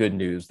as the good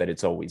news that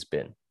it's always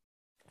been.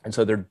 And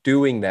so they're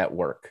doing that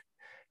work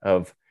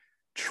of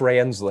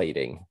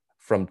translating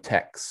from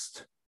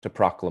text to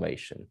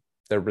proclamation.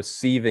 They're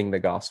receiving the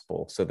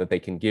gospel so that they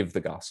can give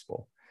the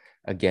gospel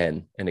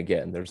again and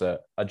again. There's a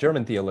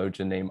German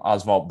theologian named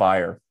Oswald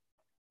Bayer,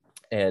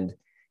 and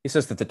he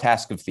says that the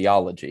task of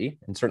theology,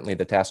 and certainly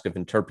the task of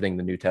interpreting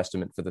the New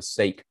Testament for the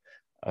sake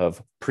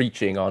of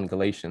preaching on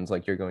Galatians,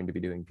 like you're going to be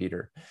doing,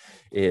 Peter,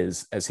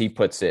 is, as he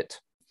puts it,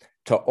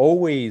 to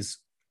always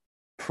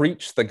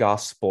preach the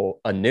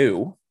gospel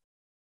anew,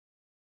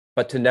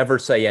 but to never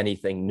say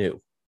anything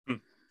new.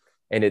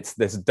 And it's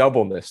this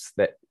doubleness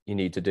that you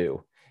need to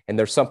do. And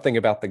there's something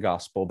about the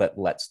gospel that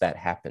lets that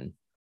happen.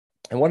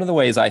 And one of the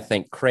ways I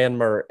think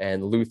Cranmer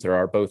and Luther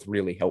are both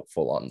really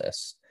helpful on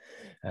this,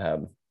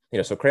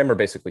 so Cranmer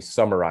basically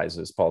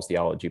summarizes Paul's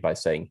theology by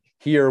saying,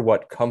 hear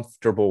what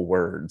comfortable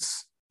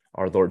words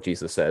our Lord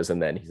Jesus says.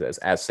 And then he says,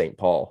 as St.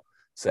 Paul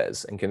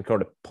says, and can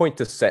kind of point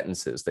to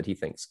sentences that he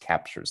thinks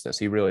captures this.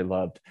 He really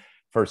loved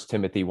 1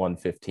 Timothy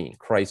 1:15,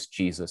 Christ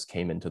Jesus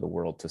came into the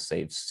world to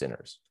save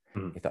sinners.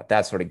 He thought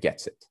that sort of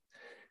gets it.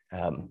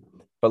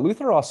 But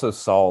Luther also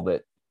saw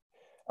that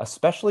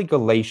especially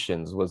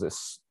Galatians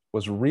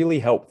was really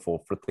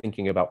helpful for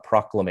thinking about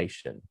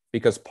proclamation,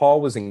 because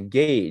Paul was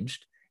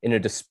engaged in a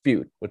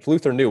dispute, which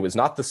Luther knew was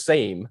not the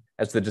same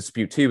as the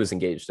dispute he was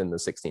engaged in the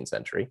 16th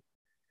century.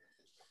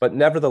 But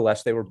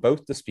nevertheless, they were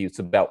both disputes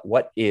about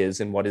what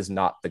is and what is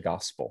not the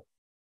gospel.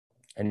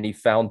 And he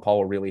found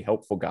Paul a really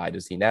helpful guide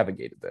as he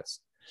navigated this.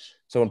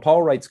 So when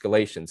Paul writes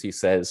Galatians, he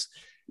says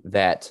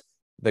that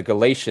the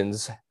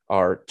Galatians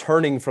are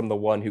turning from the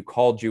one who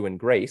called you in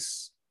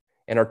grace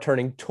and are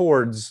turning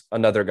towards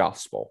another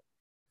gospel.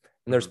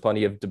 And there's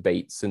plenty of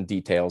debates and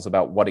details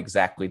about what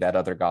exactly that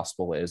other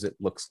gospel is. It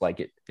looks like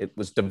it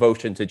was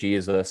devotion to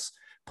Jesus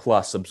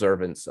plus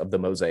observance of the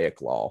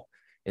Mosaic law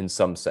in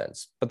some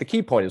sense. But the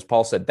key point is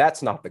Paul said,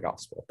 that's not the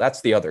gospel. That's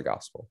the other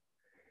gospel.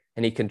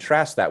 And he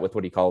contrasts that with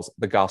what he calls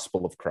the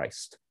gospel of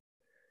Christ.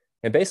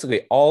 And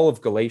basically all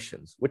of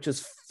Galatians, which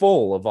is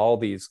full of all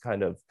these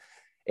kind of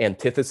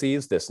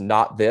antitheses, this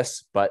not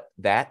this, but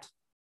that,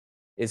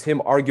 is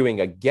him arguing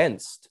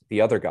against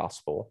the other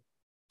gospel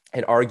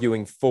and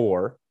arguing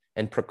for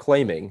and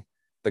proclaiming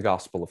the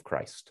gospel of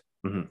Christ.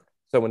 Mm-hmm.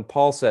 So when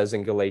Paul says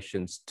in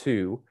Galatians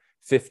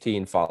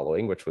 2:15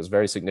 following, which was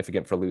very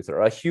significant for Luther,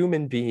 a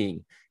human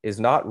being is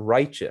not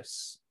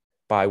righteous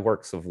by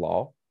works of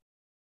law,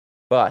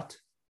 but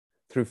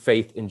through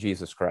faith in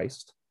Jesus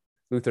Christ.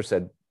 Luther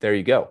said, there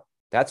you go.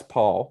 That's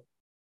Paul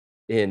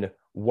in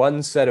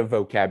one set of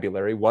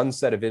vocabulary, one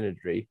set of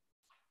imagery,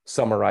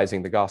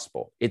 summarizing the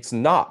gospel. It's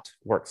not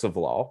works of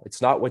law.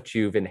 It's not what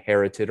you've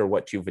inherited or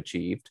what you've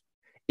achieved.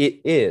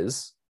 It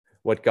is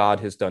what God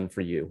has done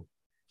for you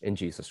in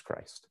Jesus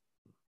Christ.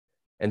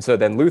 And so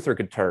then Luther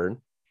could turn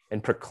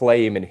and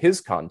proclaim in his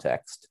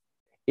context,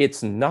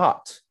 it's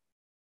not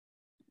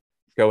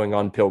going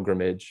on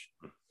pilgrimage.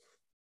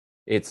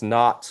 It's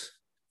not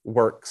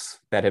works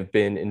that have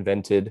been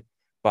invented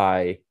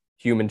by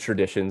human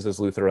traditions as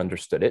Luther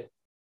understood it.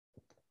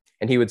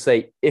 And he would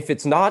say, if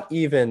it's not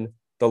even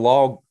the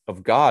law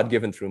of God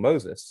given through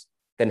Moses,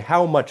 then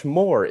how much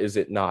more is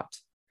it not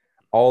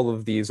all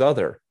of these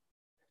other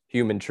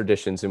human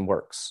traditions and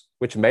works,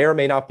 which may or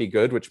may not be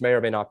good, which may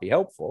or may not be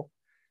helpful,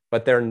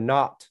 but they're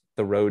not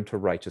the road to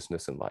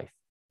righteousness in life.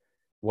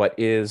 What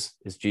is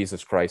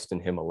Jesus Christ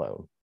and him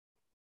alone.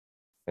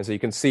 And so you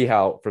can see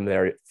how from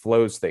there it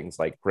flows things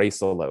like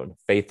grace alone,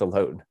 faith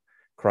alone,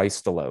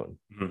 Christ alone.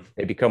 Mm-hmm.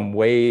 They become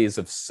ways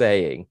of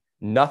saying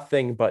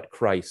nothing but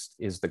Christ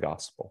is the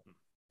gospel.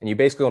 And you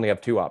basically only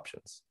have two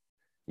options.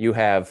 You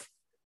have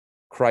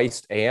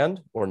Christ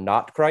and or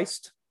not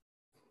Christ.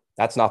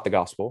 That's not the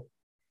gospel.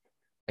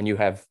 And you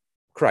have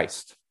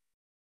Christ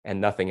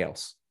and nothing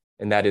else.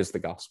 And that is the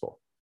gospel.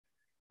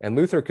 And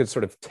Luther could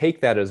sort of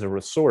take that as a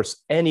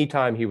resource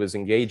anytime he was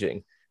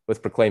engaging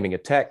with proclaiming a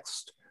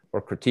text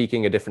or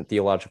critiquing a different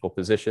theological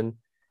position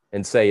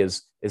and say,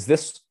 is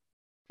this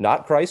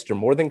not Christ or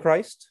more than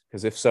Christ?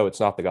 Because if so, it's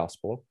not the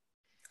gospel.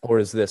 Or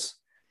is this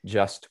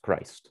just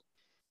Christ?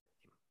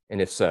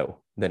 And if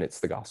so, then it's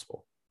the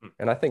gospel.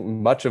 And I think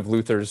much of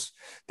Luther's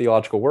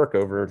theological work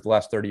over the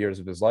last 30 years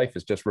of his life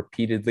is just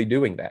repeatedly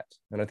doing that.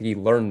 And I think he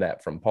learned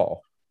that from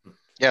Paul.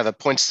 Yeah, that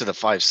points to the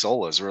five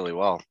solas really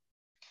well.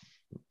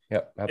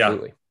 Yep,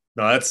 absolutely.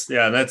 No, that's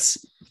yes.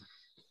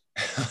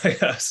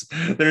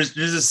 There's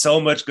just so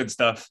much good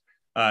stuff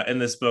in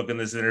this book, in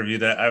this interview,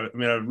 that I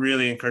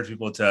really encourage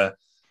people to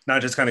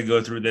not just kind of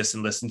go through this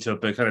and listen to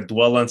it, but kind of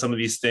dwell on some of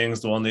these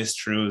things, dwell on these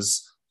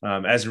truths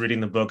as you're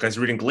reading the book, as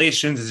you're reading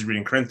Galatians, as you're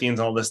reading Corinthians,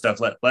 all this stuff.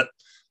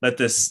 Let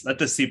this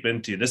seep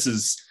into you. This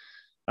is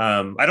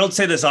I don't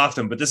say this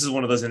often, but this is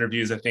one of those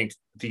interviews I think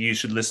that you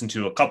should listen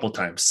to a couple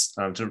times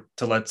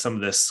to let some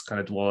of this kind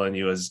of dwell on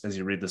you as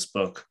you read this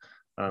book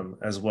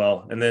as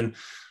well. And then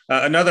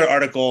another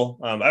article,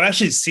 I've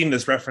actually seen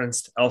this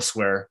referenced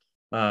elsewhere.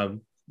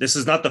 This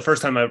is not the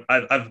first time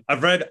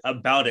I've read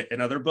about it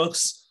in other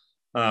books.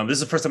 This is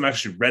the first time I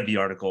actually read the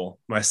article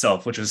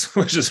myself, which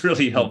is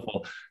really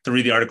helpful to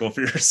read the article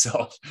for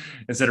yourself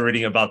instead of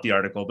reading about the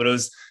article. But it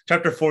was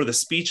chapter 4, the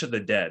speech of the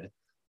dead,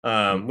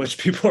 which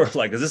people are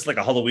like, is this like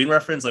a Halloween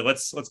reference? Like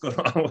what's going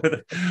on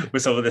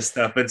with some of this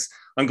stuff? It's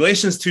on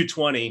Galatians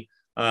 2:20.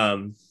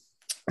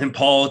 And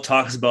Paul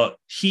talks about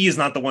he is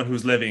not the one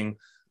who's living,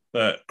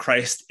 but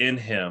Christ in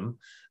him.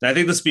 And I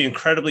think this would be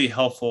incredibly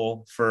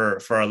helpful for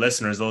our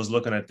listeners, those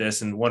looking at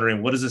this and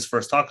wondering, what does this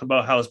verse talk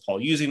about? How is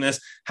Paul using this?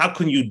 How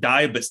can you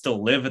die but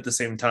still live at the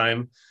same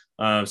time?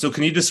 So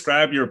can you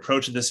describe your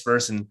approach to this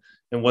verse and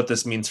what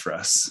this means for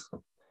us?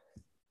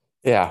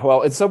 Yeah,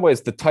 well, in some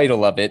ways, the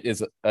title of it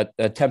is an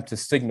attempt to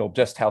signal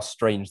just how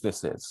strange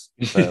this is.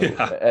 So,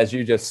 as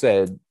you just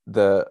said,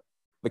 the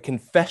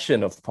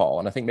confession of Paul,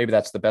 and I think maybe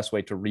that's the best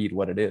way to read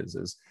what it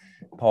is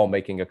Paul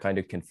making a kind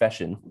of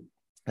confession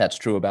that's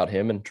true about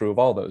him and true of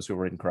all those who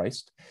are in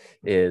Christ,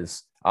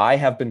 is I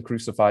have been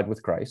crucified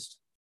with Christ.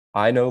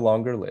 I no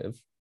longer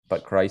live,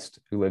 but Christ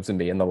who lives in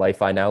me. And the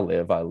life I now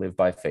live, I live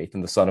by faith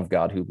in the Son of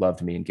God who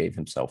loved me and gave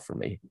himself for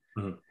me.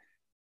 Mm-hmm.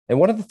 And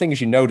one of the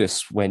things you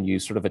notice when you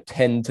sort of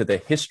attend to the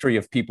history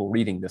of people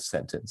reading this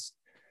sentence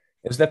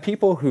is that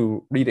people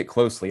who read it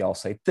closely all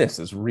say, this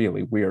is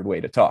really weird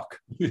way to talk.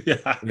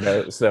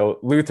 Yeah. So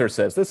Luther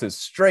says, this is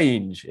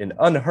strange and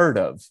unheard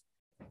of.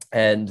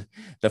 And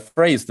the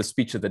phrase, the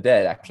speech of the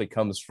dead, actually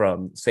comes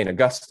from St.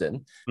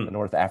 Augustine, a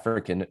North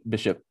African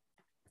bishop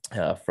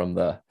from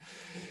the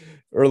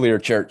earlier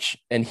church.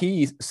 And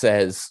he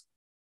says,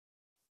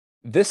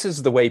 this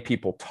is the way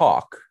people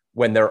talk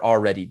when they're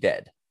already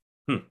dead.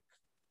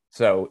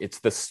 So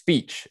it's the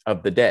speech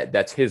of the dead.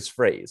 That's his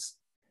phrase.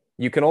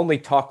 You can only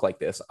talk like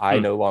this. I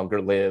no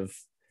longer live.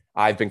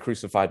 I've been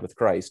crucified with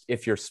Christ.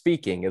 If you're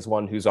speaking as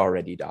one who's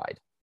already died.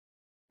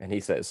 And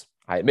he says,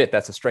 I admit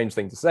that's a strange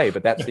thing to say,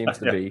 but that seems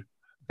to be.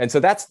 And so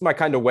that's my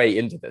kind of way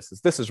into this.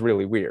 This is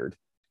really weird.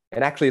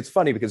 And actually, it's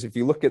funny because if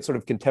you look at sort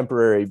of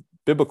contemporary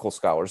biblical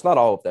scholars, not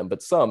all of them,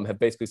 but some have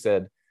basically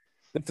said,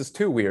 this is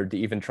too weird to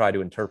even try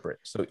to interpret.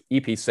 So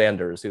E.P.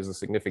 Sanders, who's a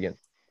significant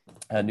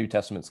New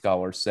Testament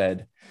scholar,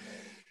 said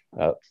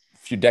a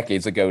few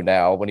decades ago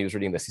now, when he was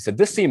reading this, he said,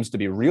 this seems to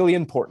be really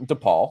important to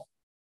Paul,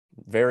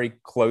 very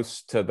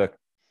close to the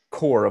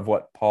core of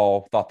what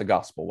Paul thought the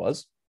gospel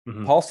was.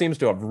 Mm-hmm. Paul seems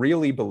to have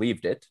really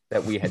believed it,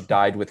 that we had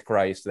died with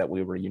Christ, that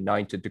we were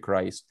united to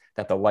Christ,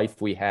 that the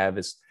life we have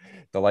is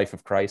the life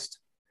of Christ.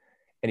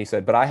 And he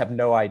said, but I have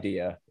no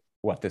idea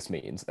what this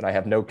means, and I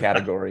have no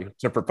category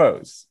to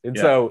propose. And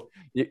so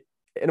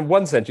in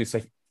one sense, you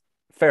say,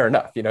 fair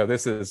enough,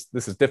 this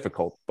is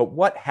difficult. But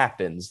what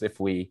happens if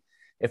we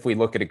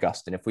look at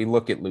Augustine, if we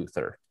look at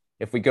Luther,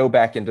 if we go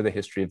back into the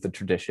history of the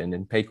tradition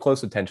and pay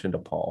close attention to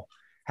Paul,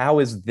 how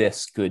is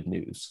this good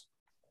news?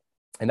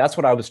 And that's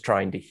what I was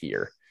trying to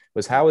hear,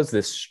 was how is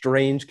this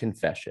strange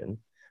confession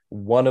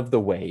one of the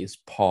ways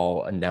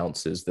Paul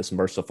announces this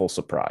merciful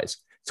surprise?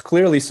 It's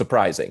clearly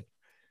surprising,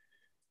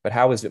 but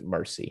how is it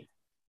mercy?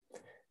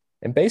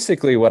 And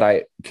basically what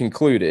I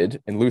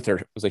concluded, and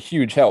Luther was a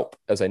huge help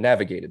as I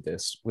navigated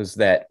this, was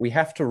that we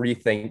have to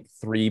rethink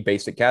 3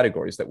 basic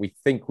categories that we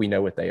think we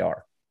know what they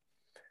are: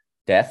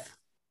 death,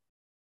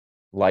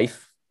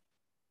 life,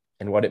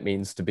 and what it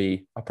means to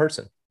be a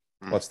person.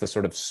 What's the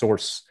sort of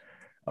source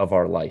of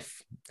our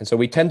life? And so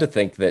we tend to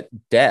think that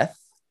death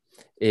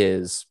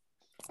is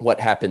what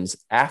happens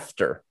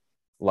after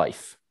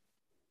life.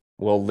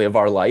 We'll live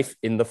our life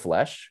in the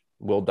flesh,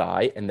 we'll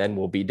die, and then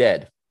we'll be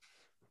dead.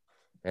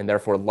 And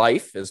therefore,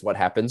 life is what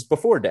happens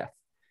before death.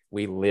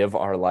 We live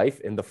our life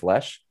in the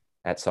flesh.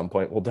 At some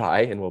point, we'll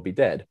die and we'll be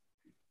dead.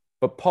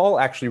 But Paul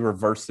actually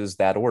reverses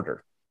that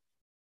order.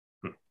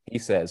 He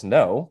says,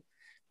 no,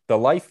 the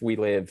life we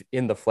live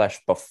in the flesh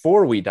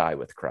before we die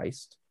with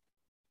Christ,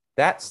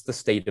 that's the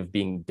state of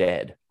being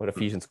dead, what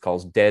Ephesians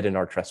calls dead in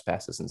our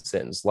trespasses and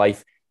sins.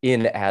 Life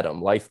in Adam,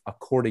 life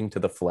according to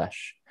the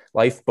flesh.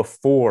 Life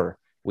before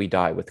we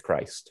die with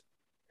Christ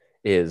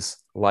is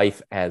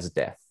life as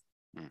death.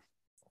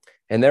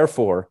 And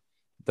therefore,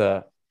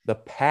 the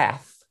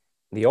path,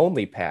 the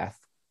only path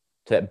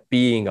to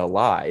being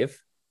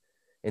alive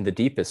in the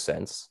deepest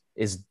sense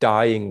is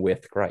dying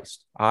with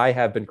Christ. I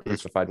have been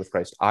crucified with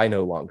Christ. I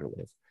no longer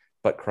live,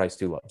 but Christ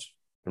who lives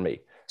for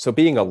me. So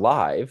being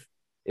alive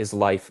is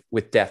life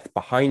with death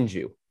behind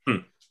you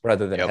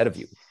rather than ahead of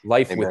you.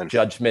 Life with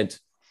judgment,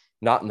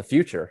 not in the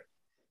future,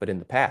 but in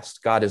the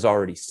past. God has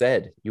already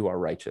said, you are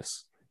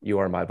righteous. You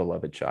are my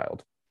beloved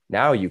child.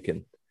 Now you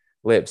can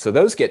live. So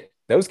those get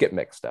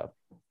mixed up.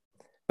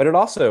 But it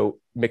also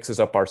mixes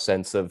up our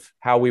sense of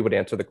how we would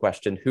answer the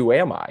question, who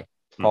am I?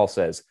 Paul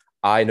says,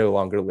 I no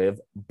longer live,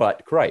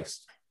 but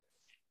Christ.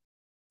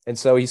 And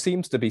so he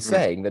seems to be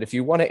saying that if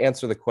you want to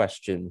answer the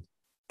question,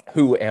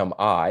 who am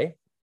I?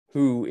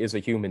 Who is a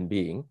human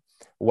being?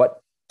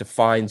 What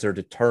defines or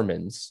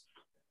determines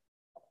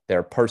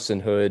their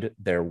personhood,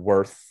 their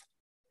worth?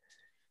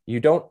 You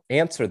don't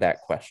answer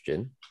that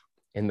question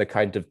in the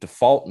kind of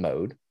default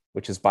mode,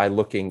 which is by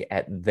looking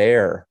at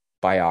their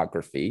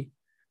biography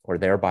or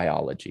their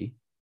biology,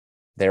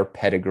 their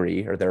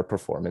pedigree or their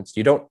performance.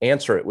 You don't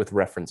answer it with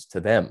reference to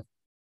them.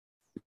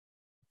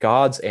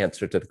 God's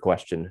answer to the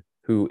question,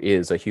 who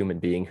is a human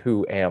being?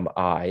 Who am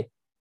I?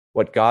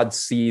 What God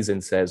sees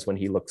and says when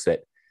he looks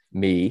at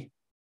me,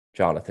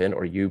 Jonathan,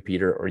 or you,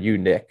 Peter, or you,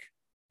 Nick,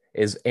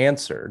 is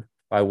answered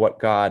by what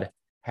God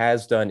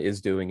has done,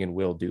 is doing, and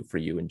will do for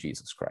you in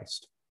Jesus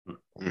Christ.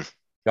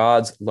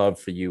 God's love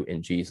for you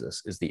in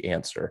Jesus is the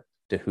answer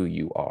to who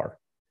you are.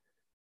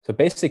 So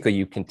basically,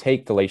 you can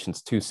take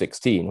Galatians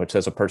 2:16, which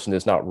says a person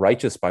is not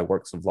righteous by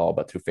works of law,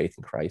 but through faith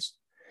in Christ.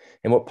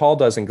 And what Paul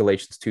does in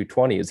Galatians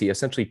 2:20 is he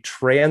essentially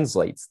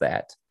translates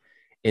that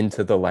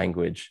into the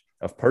language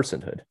of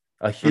personhood.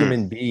 A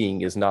human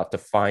being is not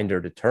defined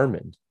or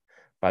determined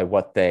by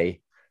what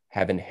they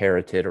have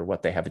inherited or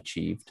what they have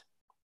achieved.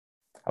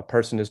 A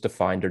person is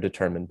defined or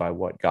determined by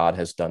what God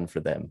has done for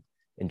them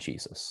in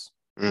Jesus.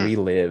 We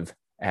live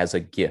as a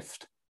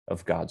gift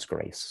of God's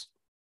grace.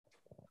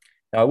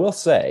 Now, I will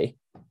say,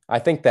 I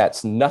think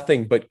that's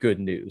nothing but good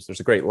news. There's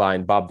a great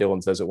line Bob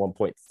Dylan says at one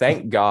point,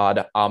 "Thank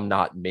God I'm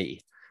not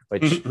me,"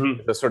 which is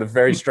a sort of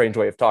very strange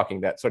way of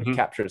talking that sort of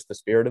captures the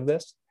spirit of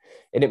this.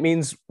 And it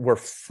means we're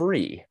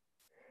free.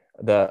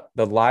 The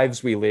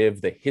lives we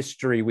live, the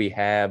history we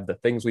have, the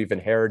things we've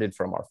inherited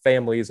from our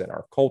families and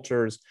our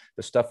cultures,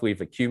 the stuff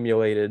we've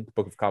accumulated. The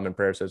Book of Common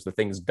Prayer says the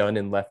things done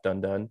and left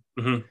undone.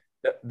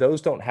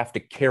 Those don't have to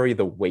carry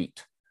the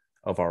weight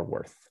of our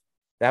worth.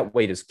 That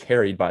weight is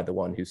carried by the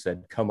one who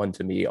said, "Come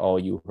unto me, all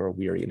you who are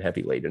weary and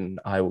heavy laden, and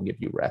I will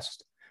give you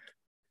rest."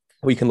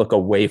 We can look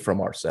away from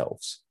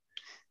ourselves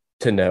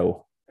to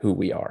know who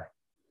we are.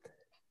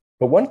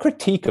 But one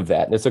critique of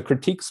that, and it's a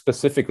critique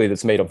specifically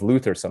that's made of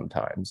Luther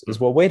sometimes, is,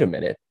 well, wait a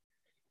minute.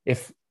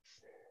 If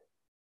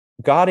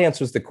God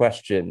answers the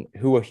question,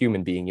 who a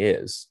human being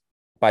is,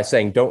 by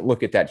saying, don't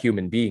look at that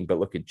human being, but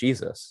look at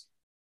Jesus,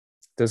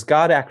 does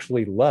God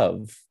actually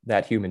love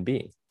that human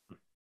being?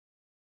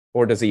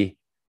 Or does he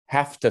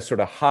have to sort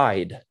of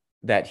hide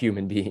that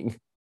human being,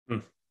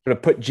 sort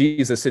of put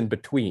Jesus in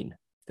between?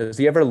 Does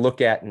he ever look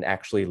at and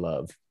actually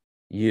love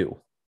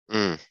you?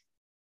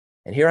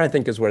 And here I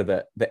think is where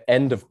the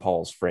end of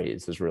Paul's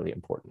phrase is really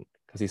important,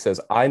 because he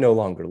says, I no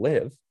longer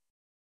live.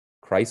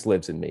 Christ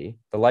lives in me.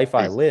 The life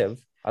I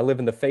live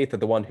in the faith of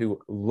the one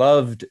who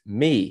loved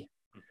me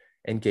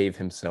and gave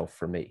himself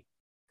for me,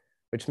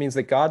 which means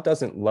that God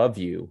doesn't love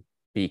you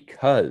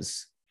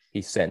because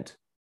he sent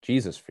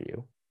Jesus for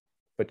you,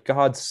 but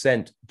God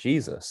sent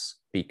Jesus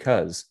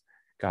because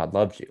God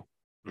loved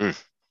you.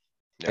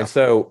 And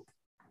so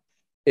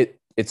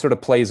it sort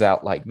of plays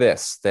out like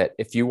this, that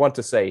if you want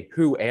to say,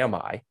 who am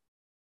I?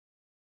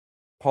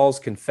 Paul's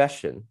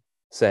confession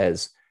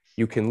says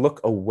you can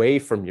look away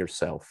from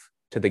yourself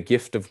to the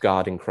gift of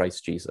God in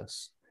Christ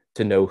Jesus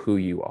to know who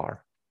you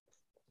are.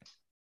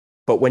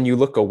 But when you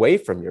look away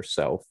from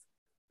yourself,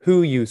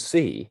 who you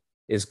see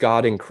is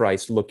God in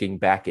Christ looking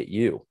back at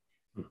you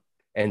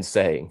and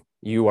saying,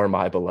 you are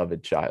my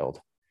beloved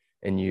child,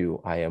 and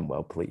you I am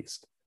well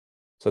pleased.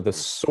 So the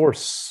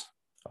source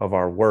of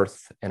our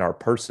worth and our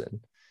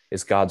person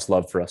is God's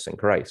love for us in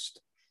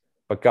Christ.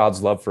 But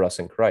God's love for us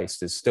in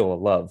Christ is still a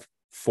love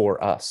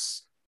for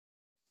us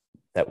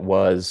that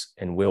was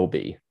and will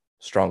be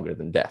stronger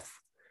than death.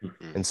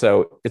 And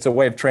so it's a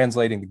way of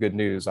translating the good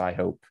news, I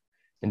hope,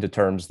 into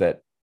terms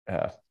that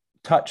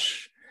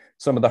touch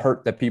some of the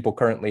hurt that people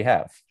currently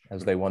have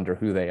as they wonder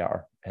who they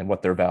are and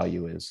what their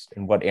value is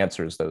and what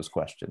answers those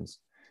questions.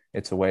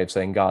 It's a way of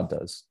saying God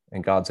does.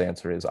 And God's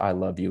answer is, I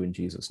love you in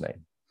Jesus'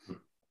 name.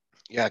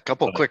 Yeah, a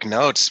couple quick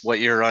notes. What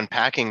you're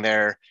unpacking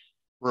there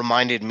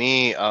reminded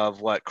me of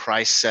what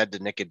Christ said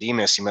to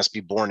Nicodemus, you must be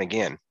born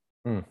again.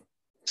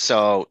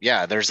 So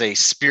yeah, there's a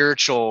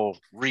spiritual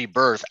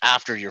rebirth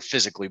after you're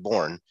physically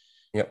born.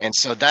 And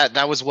so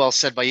that was well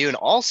said by you. And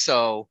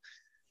also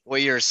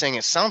what you're saying,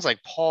 it sounds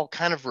like Paul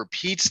kind of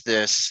repeats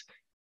this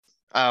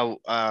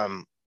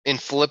in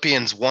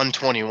Philippians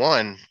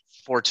 1:21,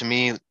 for to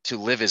me to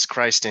live is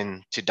Christ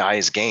and to die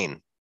is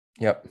gain.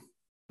 Yeah,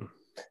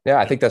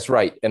 I think that's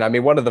right. And I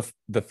mean, one of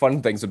the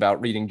fun things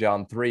about reading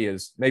John 3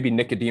 is maybe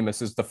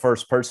Nicodemus is the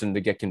first person to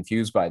get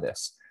confused by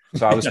this.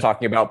 So I was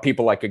talking about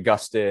people like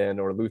Augustine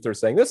or Luther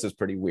saying, this is a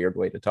pretty weird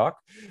way to talk.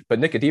 But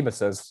Nicodemus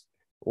says,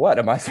 what,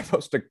 am I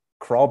supposed to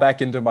crawl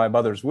back into my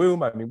mother's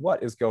womb? I mean,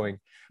 what is going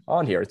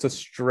on here? It's a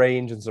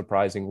strange and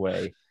surprising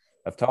way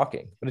of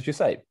talking. But as you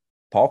say,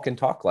 Paul can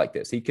talk like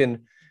this. He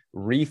can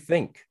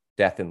rethink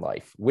death and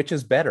life. Which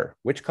is better?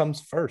 Which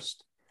comes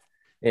first?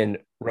 In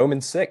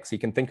Romans 6, he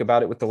can think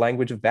about it with the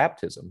language of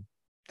baptism.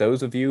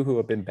 those of you who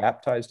have been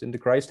baptized into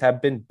Christ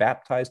have been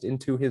baptized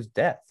into his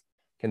death.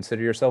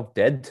 Consider yourself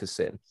dead to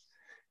sin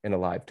and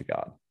alive to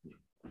God.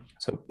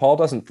 So Paul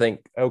doesn't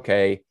think,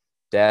 okay,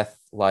 death,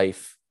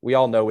 life, we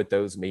all know what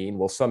those mean.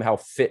 We'll somehow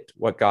fit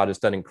what God has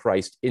done in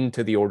Christ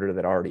into the order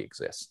that already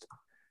exists.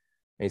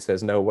 And he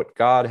says, no, what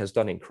God has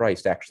done in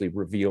Christ actually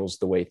reveals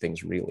the way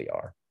things really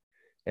are.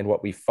 And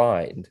what we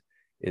find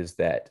is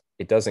that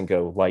it doesn't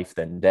go life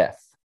then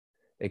death.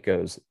 It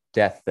goes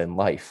death then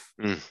life.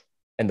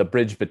 And the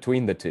bridge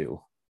between the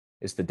two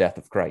is the death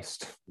of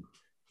Christ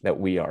that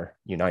we are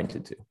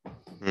united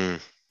to.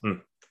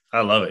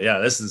 I love it. Yeah,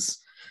 this is,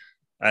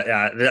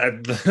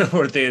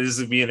 this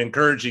would be an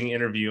encouraging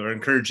interview or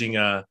encouraging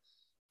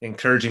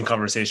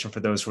conversation for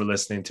those who are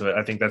listening to it.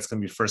 I think that's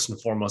going to be first and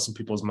foremost in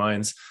people's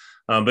minds.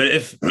 But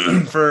if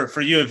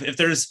for you, if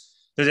there's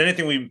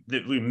anything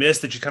we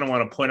missed that you kind of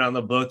want to point out in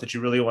the book that you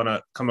really want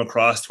to come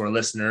across to our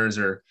listeners,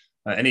 or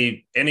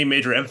any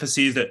major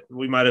emphases that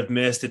we might have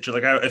missed that you're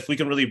like, if we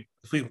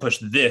can push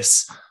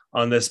this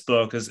on this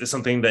book is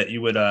something that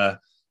you would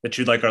that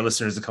you'd like our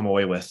listeners to come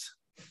away with.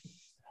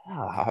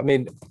 I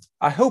mean,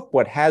 I hope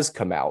what has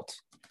come out,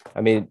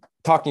 I mean,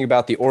 talking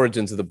about the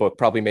origins of the book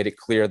probably made it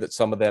clear that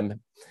some of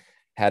them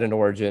had an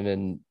origin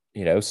in,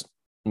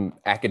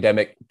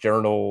 academic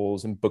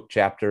journals and book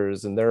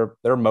chapters. And there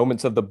are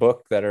moments of the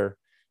book that are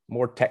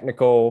more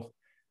technical.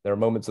 There are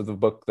moments of the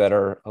book that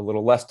are a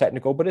little less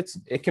technical, but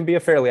it can be a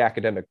fairly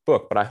academic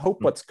book. But I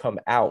hope what's come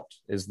out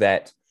is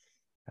that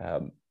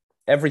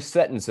every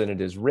sentence in it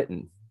is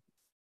written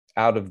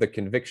out of the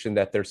conviction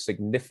that they're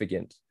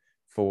significant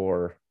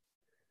for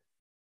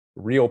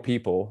real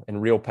people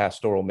and real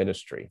pastoral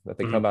ministry, that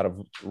they come out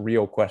of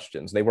real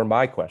questions. They were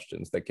my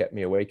questions that kept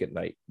me awake at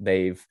night.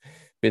 They've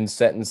been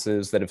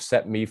sentences that have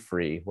set me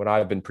free when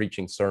I've been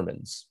preaching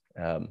sermons.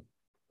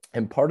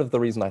 And part of the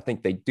reason I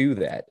think they do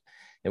that,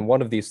 and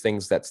one of these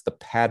things that's the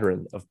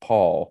pattern of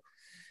Paul,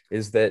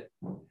 is that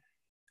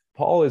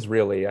Paul is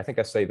really, I think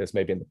I say this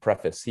maybe in the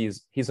preface,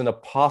 he's an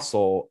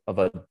apostle of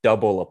a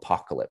double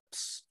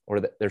apocalypse,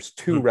 or that there's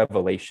two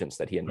revelations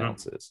that he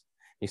announces.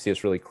 You see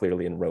this really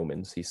clearly in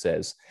Romans. He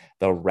says,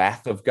 the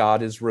wrath of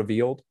God is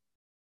revealed.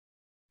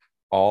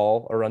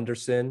 All are under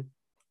sin.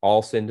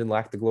 All sinned and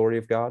lack the glory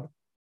of God.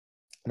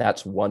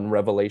 That's one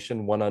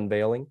revelation, one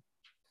unveiling.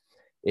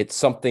 It's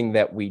something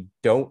that we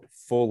don't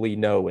fully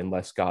know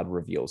unless God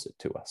reveals it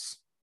to us,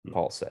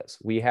 Paul says.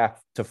 We have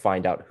to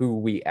find out who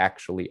we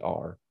actually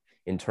are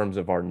in terms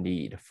of our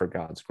need for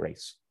God's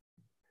grace.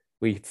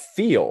 We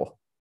feel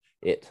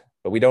it,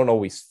 but we don't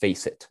always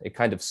face it. It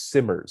kind of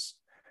simmers.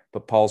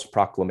 But Paul's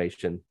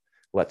proclamation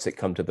lets it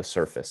come to the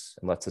surface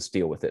and lets us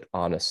deal with it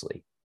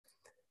honestly.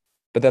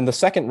 But then the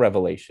second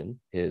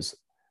revelation is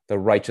the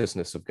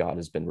righteousness of God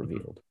has been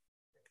revealed.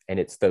 And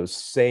it's those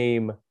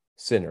same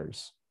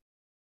sinners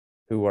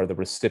who are the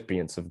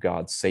recipients of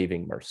God's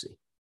saving mercy.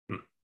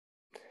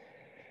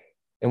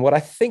 And what I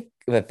think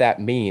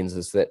that means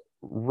is that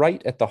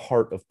right at the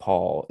heart of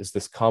Paul is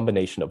this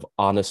combination of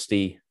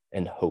honesty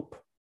and hope.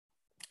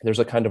 There's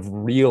a kind of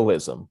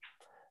realism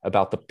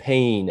about the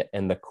pain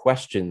and the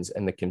questions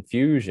and the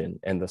confusion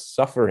and the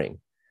suffering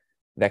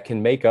that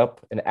can make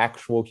up an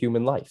actual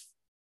human life.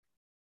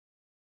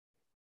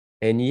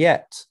 And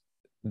yet,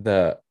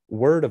 the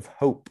word of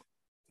hope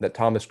that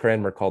Thomas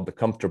Cranmer called the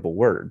comfortable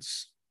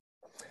words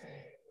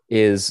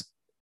is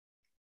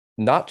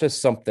not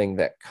just something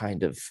that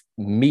kind of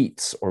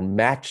meets or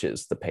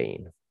matches the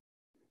pain,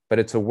 but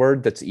it's a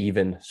word that's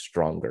even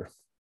stronger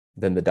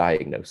than the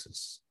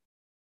diagnosis.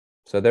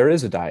 So there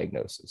is a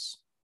diagnosis.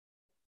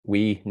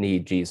 We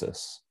need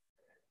Jesus,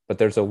 but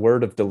there's a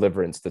word of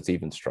deliverance that's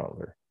even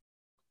stronger.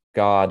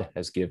 God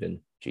has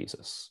given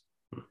Jesus.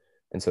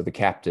 And so the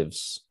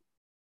captives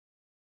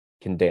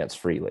can dance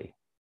freely.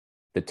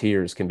 The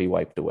tears can be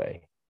wiped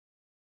away.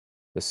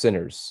 The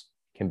sinners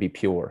can be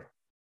pure.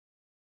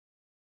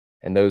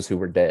 And those who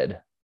were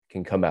dead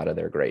can come out of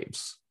their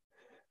graves.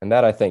 And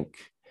that, I think,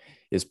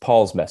 is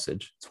Paul's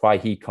message. It's why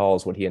he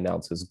calls what he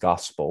announces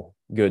gospel,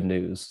 good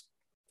news.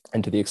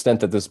 And to the extent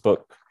that this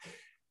book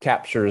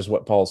captures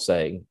what Paul's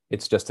saying,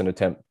 it's just an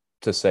attempt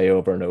to say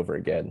over and over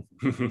again,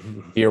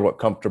 hear what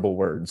comfortable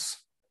words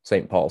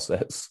St. Paul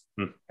says,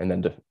 and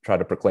then to try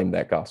to proclaim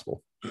that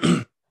gospel.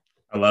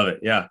 I love it.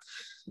 Yeah.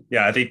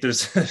 I think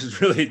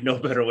there's really no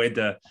better way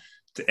to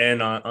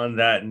end on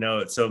that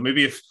note. So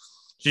maybe if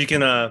you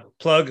can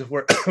plug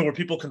where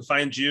people can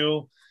find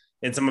you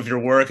and some of your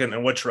work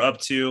and what you're up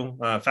to,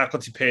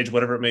 faculty page,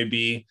 whatever it may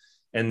be.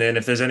 And then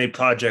if there's any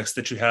projects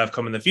that you have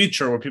come in the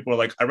future where people are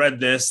like, I read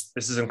this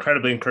is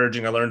incredibly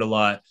encouraging. I learned a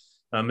lot.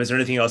 Is there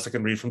anything else I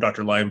can read from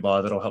Dr.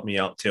 Linebaugh that'll help me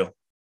out too?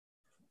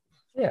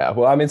 Yeah,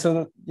 well, I mean,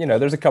 so,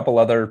 there's a couple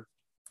other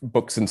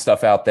books and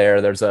stuff out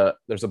there. There's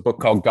a book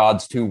called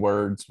God's Two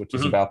Words, which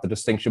is about the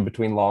distinction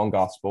between law and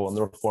gospel and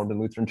the Reformed and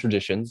Lutheran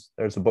traditions.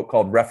 There's a book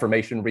called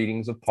Reformation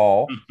Readings of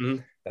Paul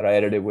that I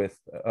edited with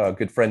a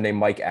good friend named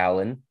Mike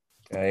Allen.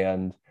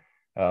 And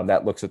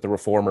that looks at the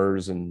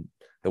reformers and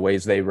the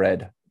ways they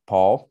read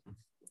Paul.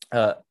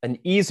 An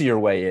easier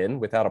way in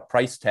without a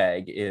price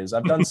tag is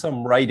I've done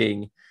some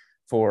writing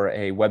for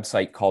a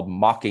website called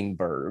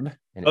Mockingbird.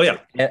 And Oh, yeah.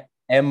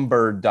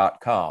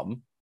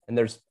 mbird.com.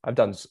 And I've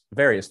done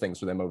various things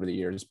for them over the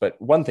years, but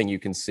one thing you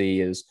can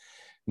see is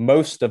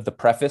most of the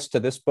preface to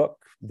this book,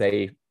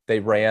 they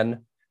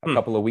ran a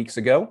couple of weeks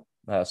ago.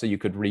 So you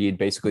could read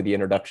basically the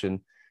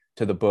introduction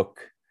to the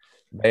book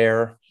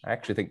there. I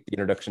actually think the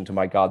introduction to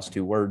My God's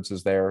Two Words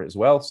is there as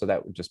well. So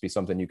that would just be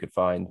something you could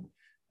find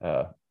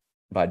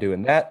by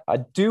doing that. I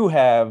do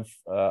have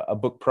a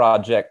book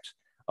project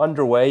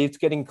underway. It's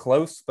getting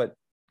close, but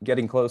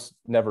getting close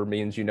never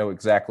means you know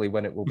exactly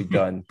when it will be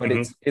done. But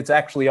it's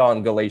actually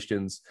on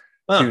Galatians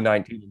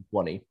 2:19 and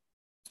 20,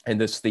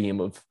 and this theme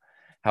of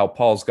how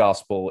Paul's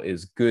gospel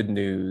is good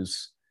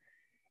news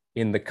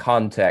in the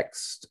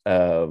context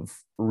of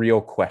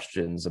real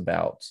questions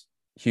about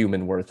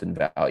human worth and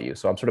value.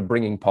 So I'm sort of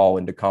bringing Paul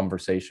into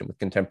conversation with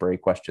contemporary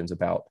questions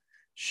about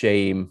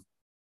shame,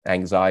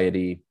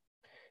 anxiety,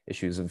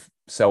 issues of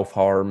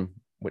self-harm,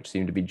 which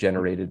seem to be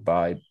generated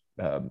by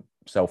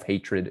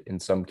self-hatred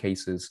in some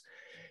cases,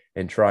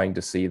 and trying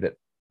to see that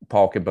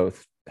Paul can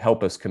both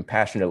help us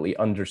compassionately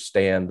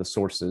understand the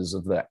sources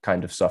of that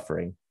kind of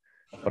suffering,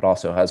 but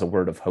also has a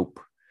word of hope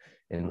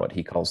in what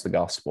he calls the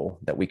gospel,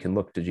 that we can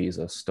look to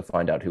Jesus to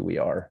find out who we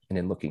are, and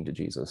in looking to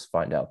Jesus,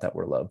 find out that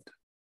we're loved.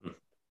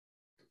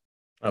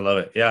 I love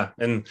it. Yeah.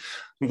 And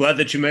I'm glad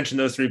that you mentioned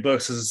those three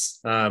books. Is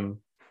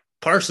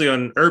partially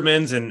on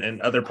Eerdmans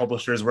and other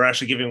publishers. We're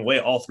actually giving away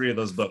all three of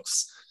those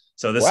books.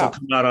 So this will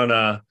come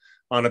out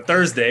on a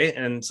Thursday.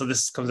 And so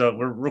this comes out,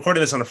 we're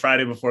recording this on a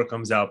Friday before it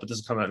comes out, but this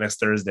will come out next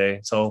Thursday.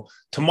 So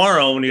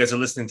tomorrow, when you guys are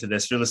listening to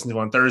this, you're listening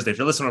to on Thursday. If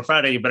you're listening on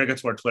Friday, you better get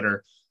to our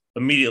Twitter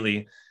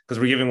immediately, because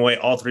we're giving away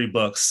all three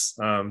books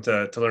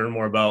to learn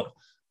more about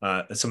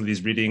some of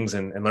these readings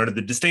and learn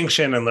the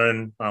distinction and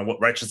learn what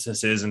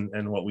righteousness is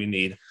and what we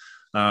need.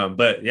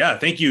 But yeah,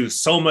 thank you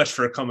so much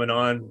for coming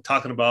on,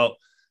 talking about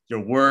your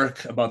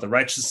work, about the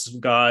righteousness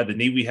of God, the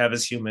need we have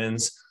as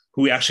humans,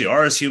 who we actually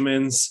are as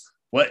humans,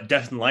 what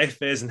death and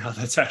life is, and how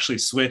that's actually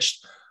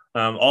switched.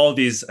 All of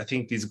these, I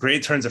think, these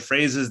great turns of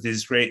phrases,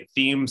 these great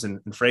themes and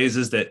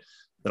phrases that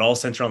all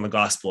center on the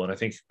gospel. And I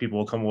think people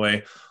will come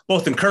away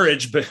both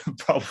encouraged, but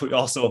probably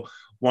also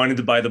wanting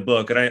to buy the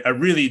book. And I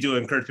really do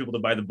encourage people to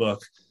buy the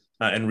book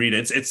and read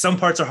it. It's some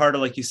parts are harder,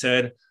 like you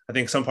said. I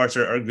think some parts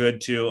are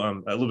good too,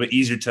 a little bit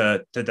easier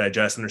to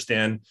digest,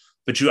 understand.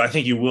 But I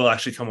think you will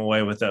actually come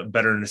away with a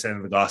better understanding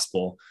of the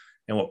gospel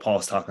and what Paul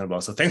is talking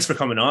about. So thanks for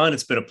coming on.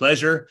 It's been a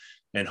pleasure.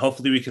 And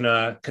hopefully we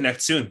can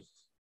connect soon.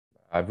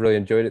 I've really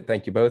enjoyed it.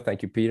 Thank you both.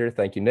 Thank you, Peter.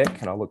 Thank you,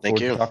 Nick. And I'll look forward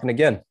to talking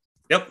again.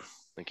 Yep.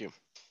 Thank you.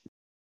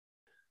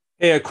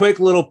 Hey, a quick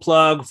little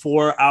plug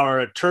for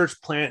our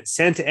church plant,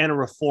 Santa Ana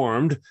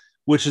Reformed,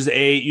 which is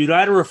a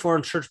United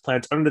Reformed church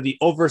plant under the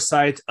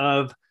oversight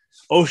of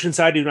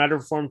Oceanside United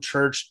Reformed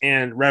Church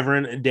and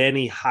Reverend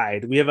Danny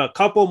Hyde. We have a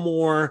couple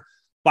more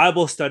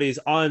Bible studies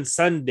on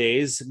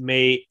Sundays,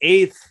 May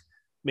 8th,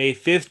 May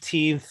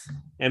 15th,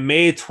 and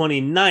May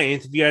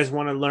 29th. If you guys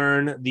want to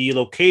learn the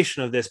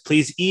location of this,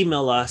 please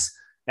email us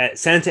at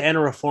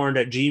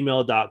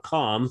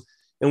santanareformed@gmail.com.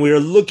 And we are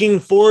looking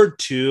forward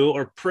to,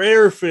 or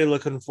prayerfully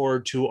looking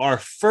forward to, our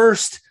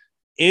first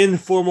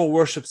informal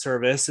worship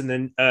service. And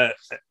then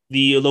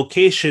the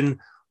location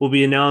will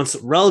be announced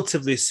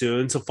relatively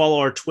soon. So follow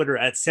our Twitter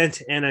at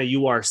Santa Ana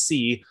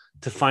URC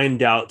to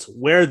find out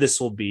where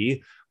this will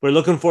be. We're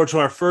looking forward to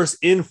our first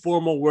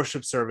informal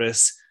worship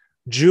service,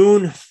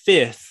 June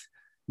 5th,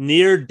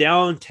 near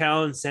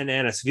downtown Santa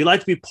Ana. So if you'd like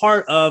to be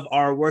part of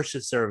our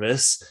worship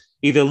service,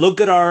 either look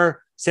at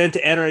our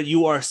Santa Ana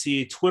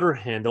URC Twitter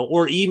handle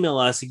or email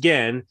us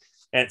again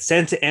at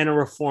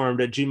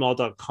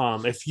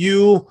santanareformed@gmail.com. If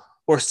you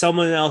or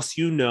someone else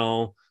you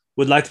know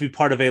would like to be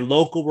part of a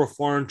local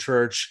Reformed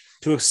church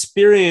to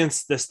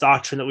experience this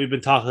doctrine that we've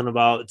been talking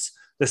about,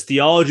 this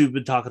theology we've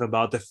been talking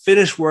about, the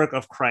finished work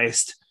of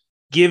Christ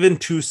given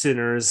to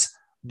sinners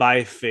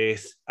by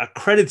faith,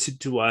 accredited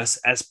to us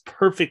as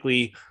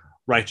perfectly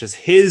righteous,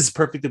 his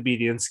perfect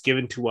obedience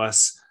given to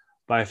us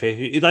by faith.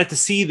 If you'd like to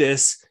see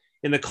this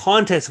in the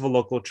context of a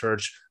local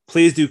church,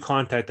 please do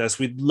contact us.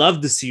 We'd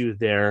love to see you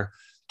there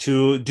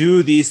to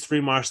do these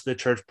 3 marches of the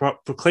church,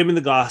 proclaiming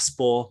the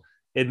gospel,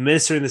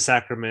 administering the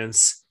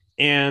sacraments,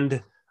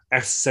 and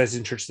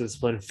exercising church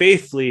discipline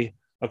faithfully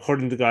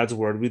according to God's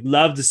word. We'd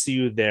love to see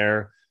you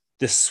there.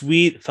 This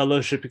sweet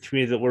fellowship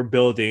community that we're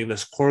building,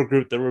 this core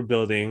group that we're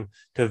building,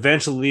 to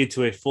eventually lead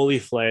to a fully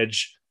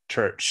fledged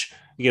church.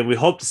 Again, we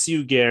hope to see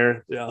you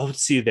there. I hope to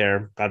see you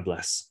there. God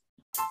bless.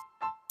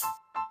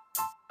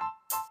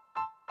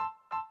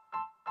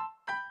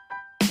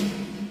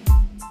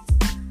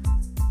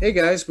 Hey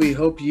guys, we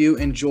hope you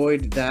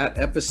enjoyed that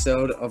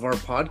episode of our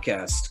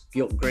podcast,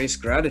 Guilt, Grace,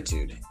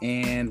 Gratitude.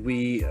 And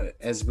we,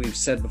 as we've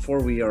said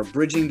before, we are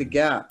bridging the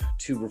gap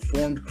to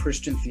Reformed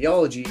Christian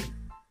theology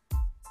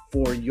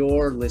for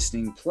your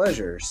listening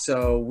pleasure.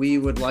 So we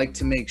would like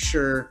to make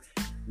sure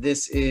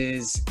this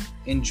is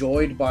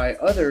enjoyed by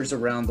others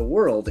around the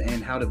world.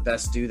 And how to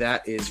best do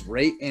that is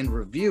rate and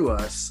review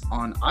us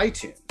on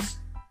iTunes.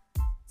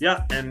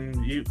 Yeah,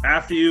 and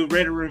after you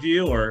rate and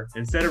review, or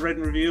instead of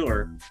rating and review,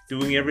 or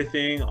doing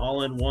everything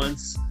all in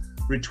once,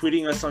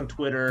 retweeting us on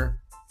Twitter,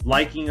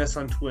 liking us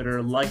on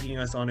Twitter, liking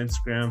us on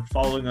Instagram,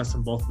 following us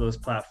on both of those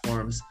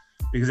platforms,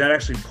 because that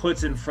actually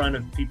puts in front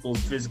of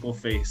people's physical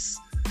face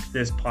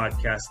this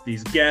podcast,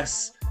 these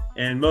guests,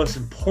 and most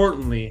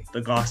importantly,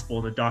 the gospel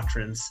and the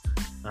doctrines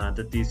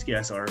that these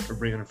guests are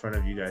bringing in front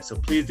of you guys. So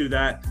please do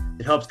that.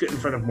 It helps get in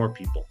front of more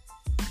people.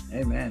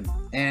 Amen.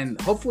 And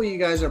hopefully you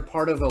guys are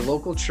part of a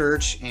local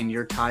church and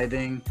you're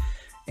tithing.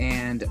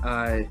 And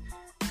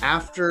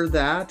after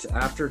that,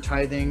 after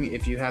tithing,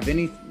 if you have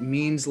any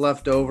means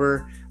left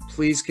over,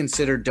 please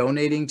consider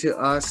donating to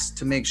us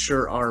to make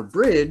sure our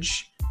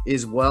bridge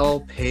is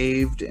well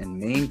paved and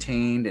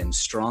maintained and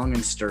strong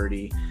and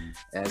sturdy,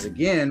 as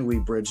again, we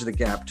bridge the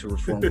gap to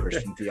Reformed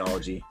Christian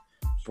theology.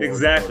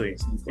 Exactly.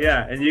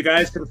 Yeah. And you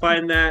guys can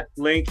find that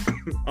link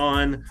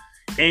on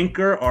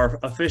Anchor, our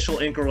official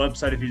Anchor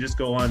website. If you just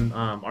go on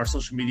our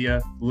social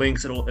media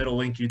links, it'll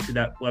link you to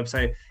that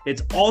website.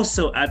 It's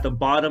also at the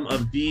bottom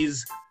of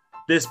this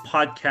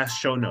podcast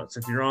show notes.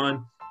 If you're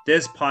on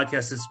this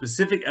podcast, this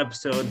specific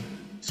episode,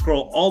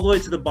 scroll all the way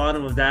to the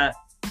bottom of that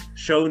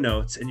show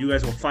notes, and you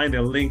guys will find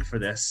a link for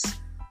this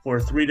for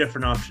 3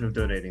 different options of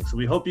donating. So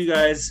we hope you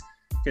guys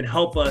can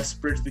help us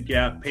bridge the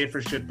gap, pay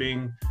for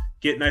shipping,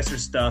 get nicer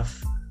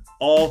stuff,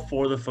 all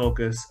for the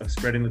focus of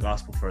spreading the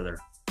gospel further.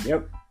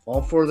 Yep.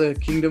 All for the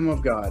kingdom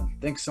of God.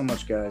 Thanks so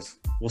much, guys.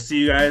 We'll see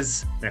you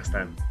guys next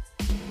time.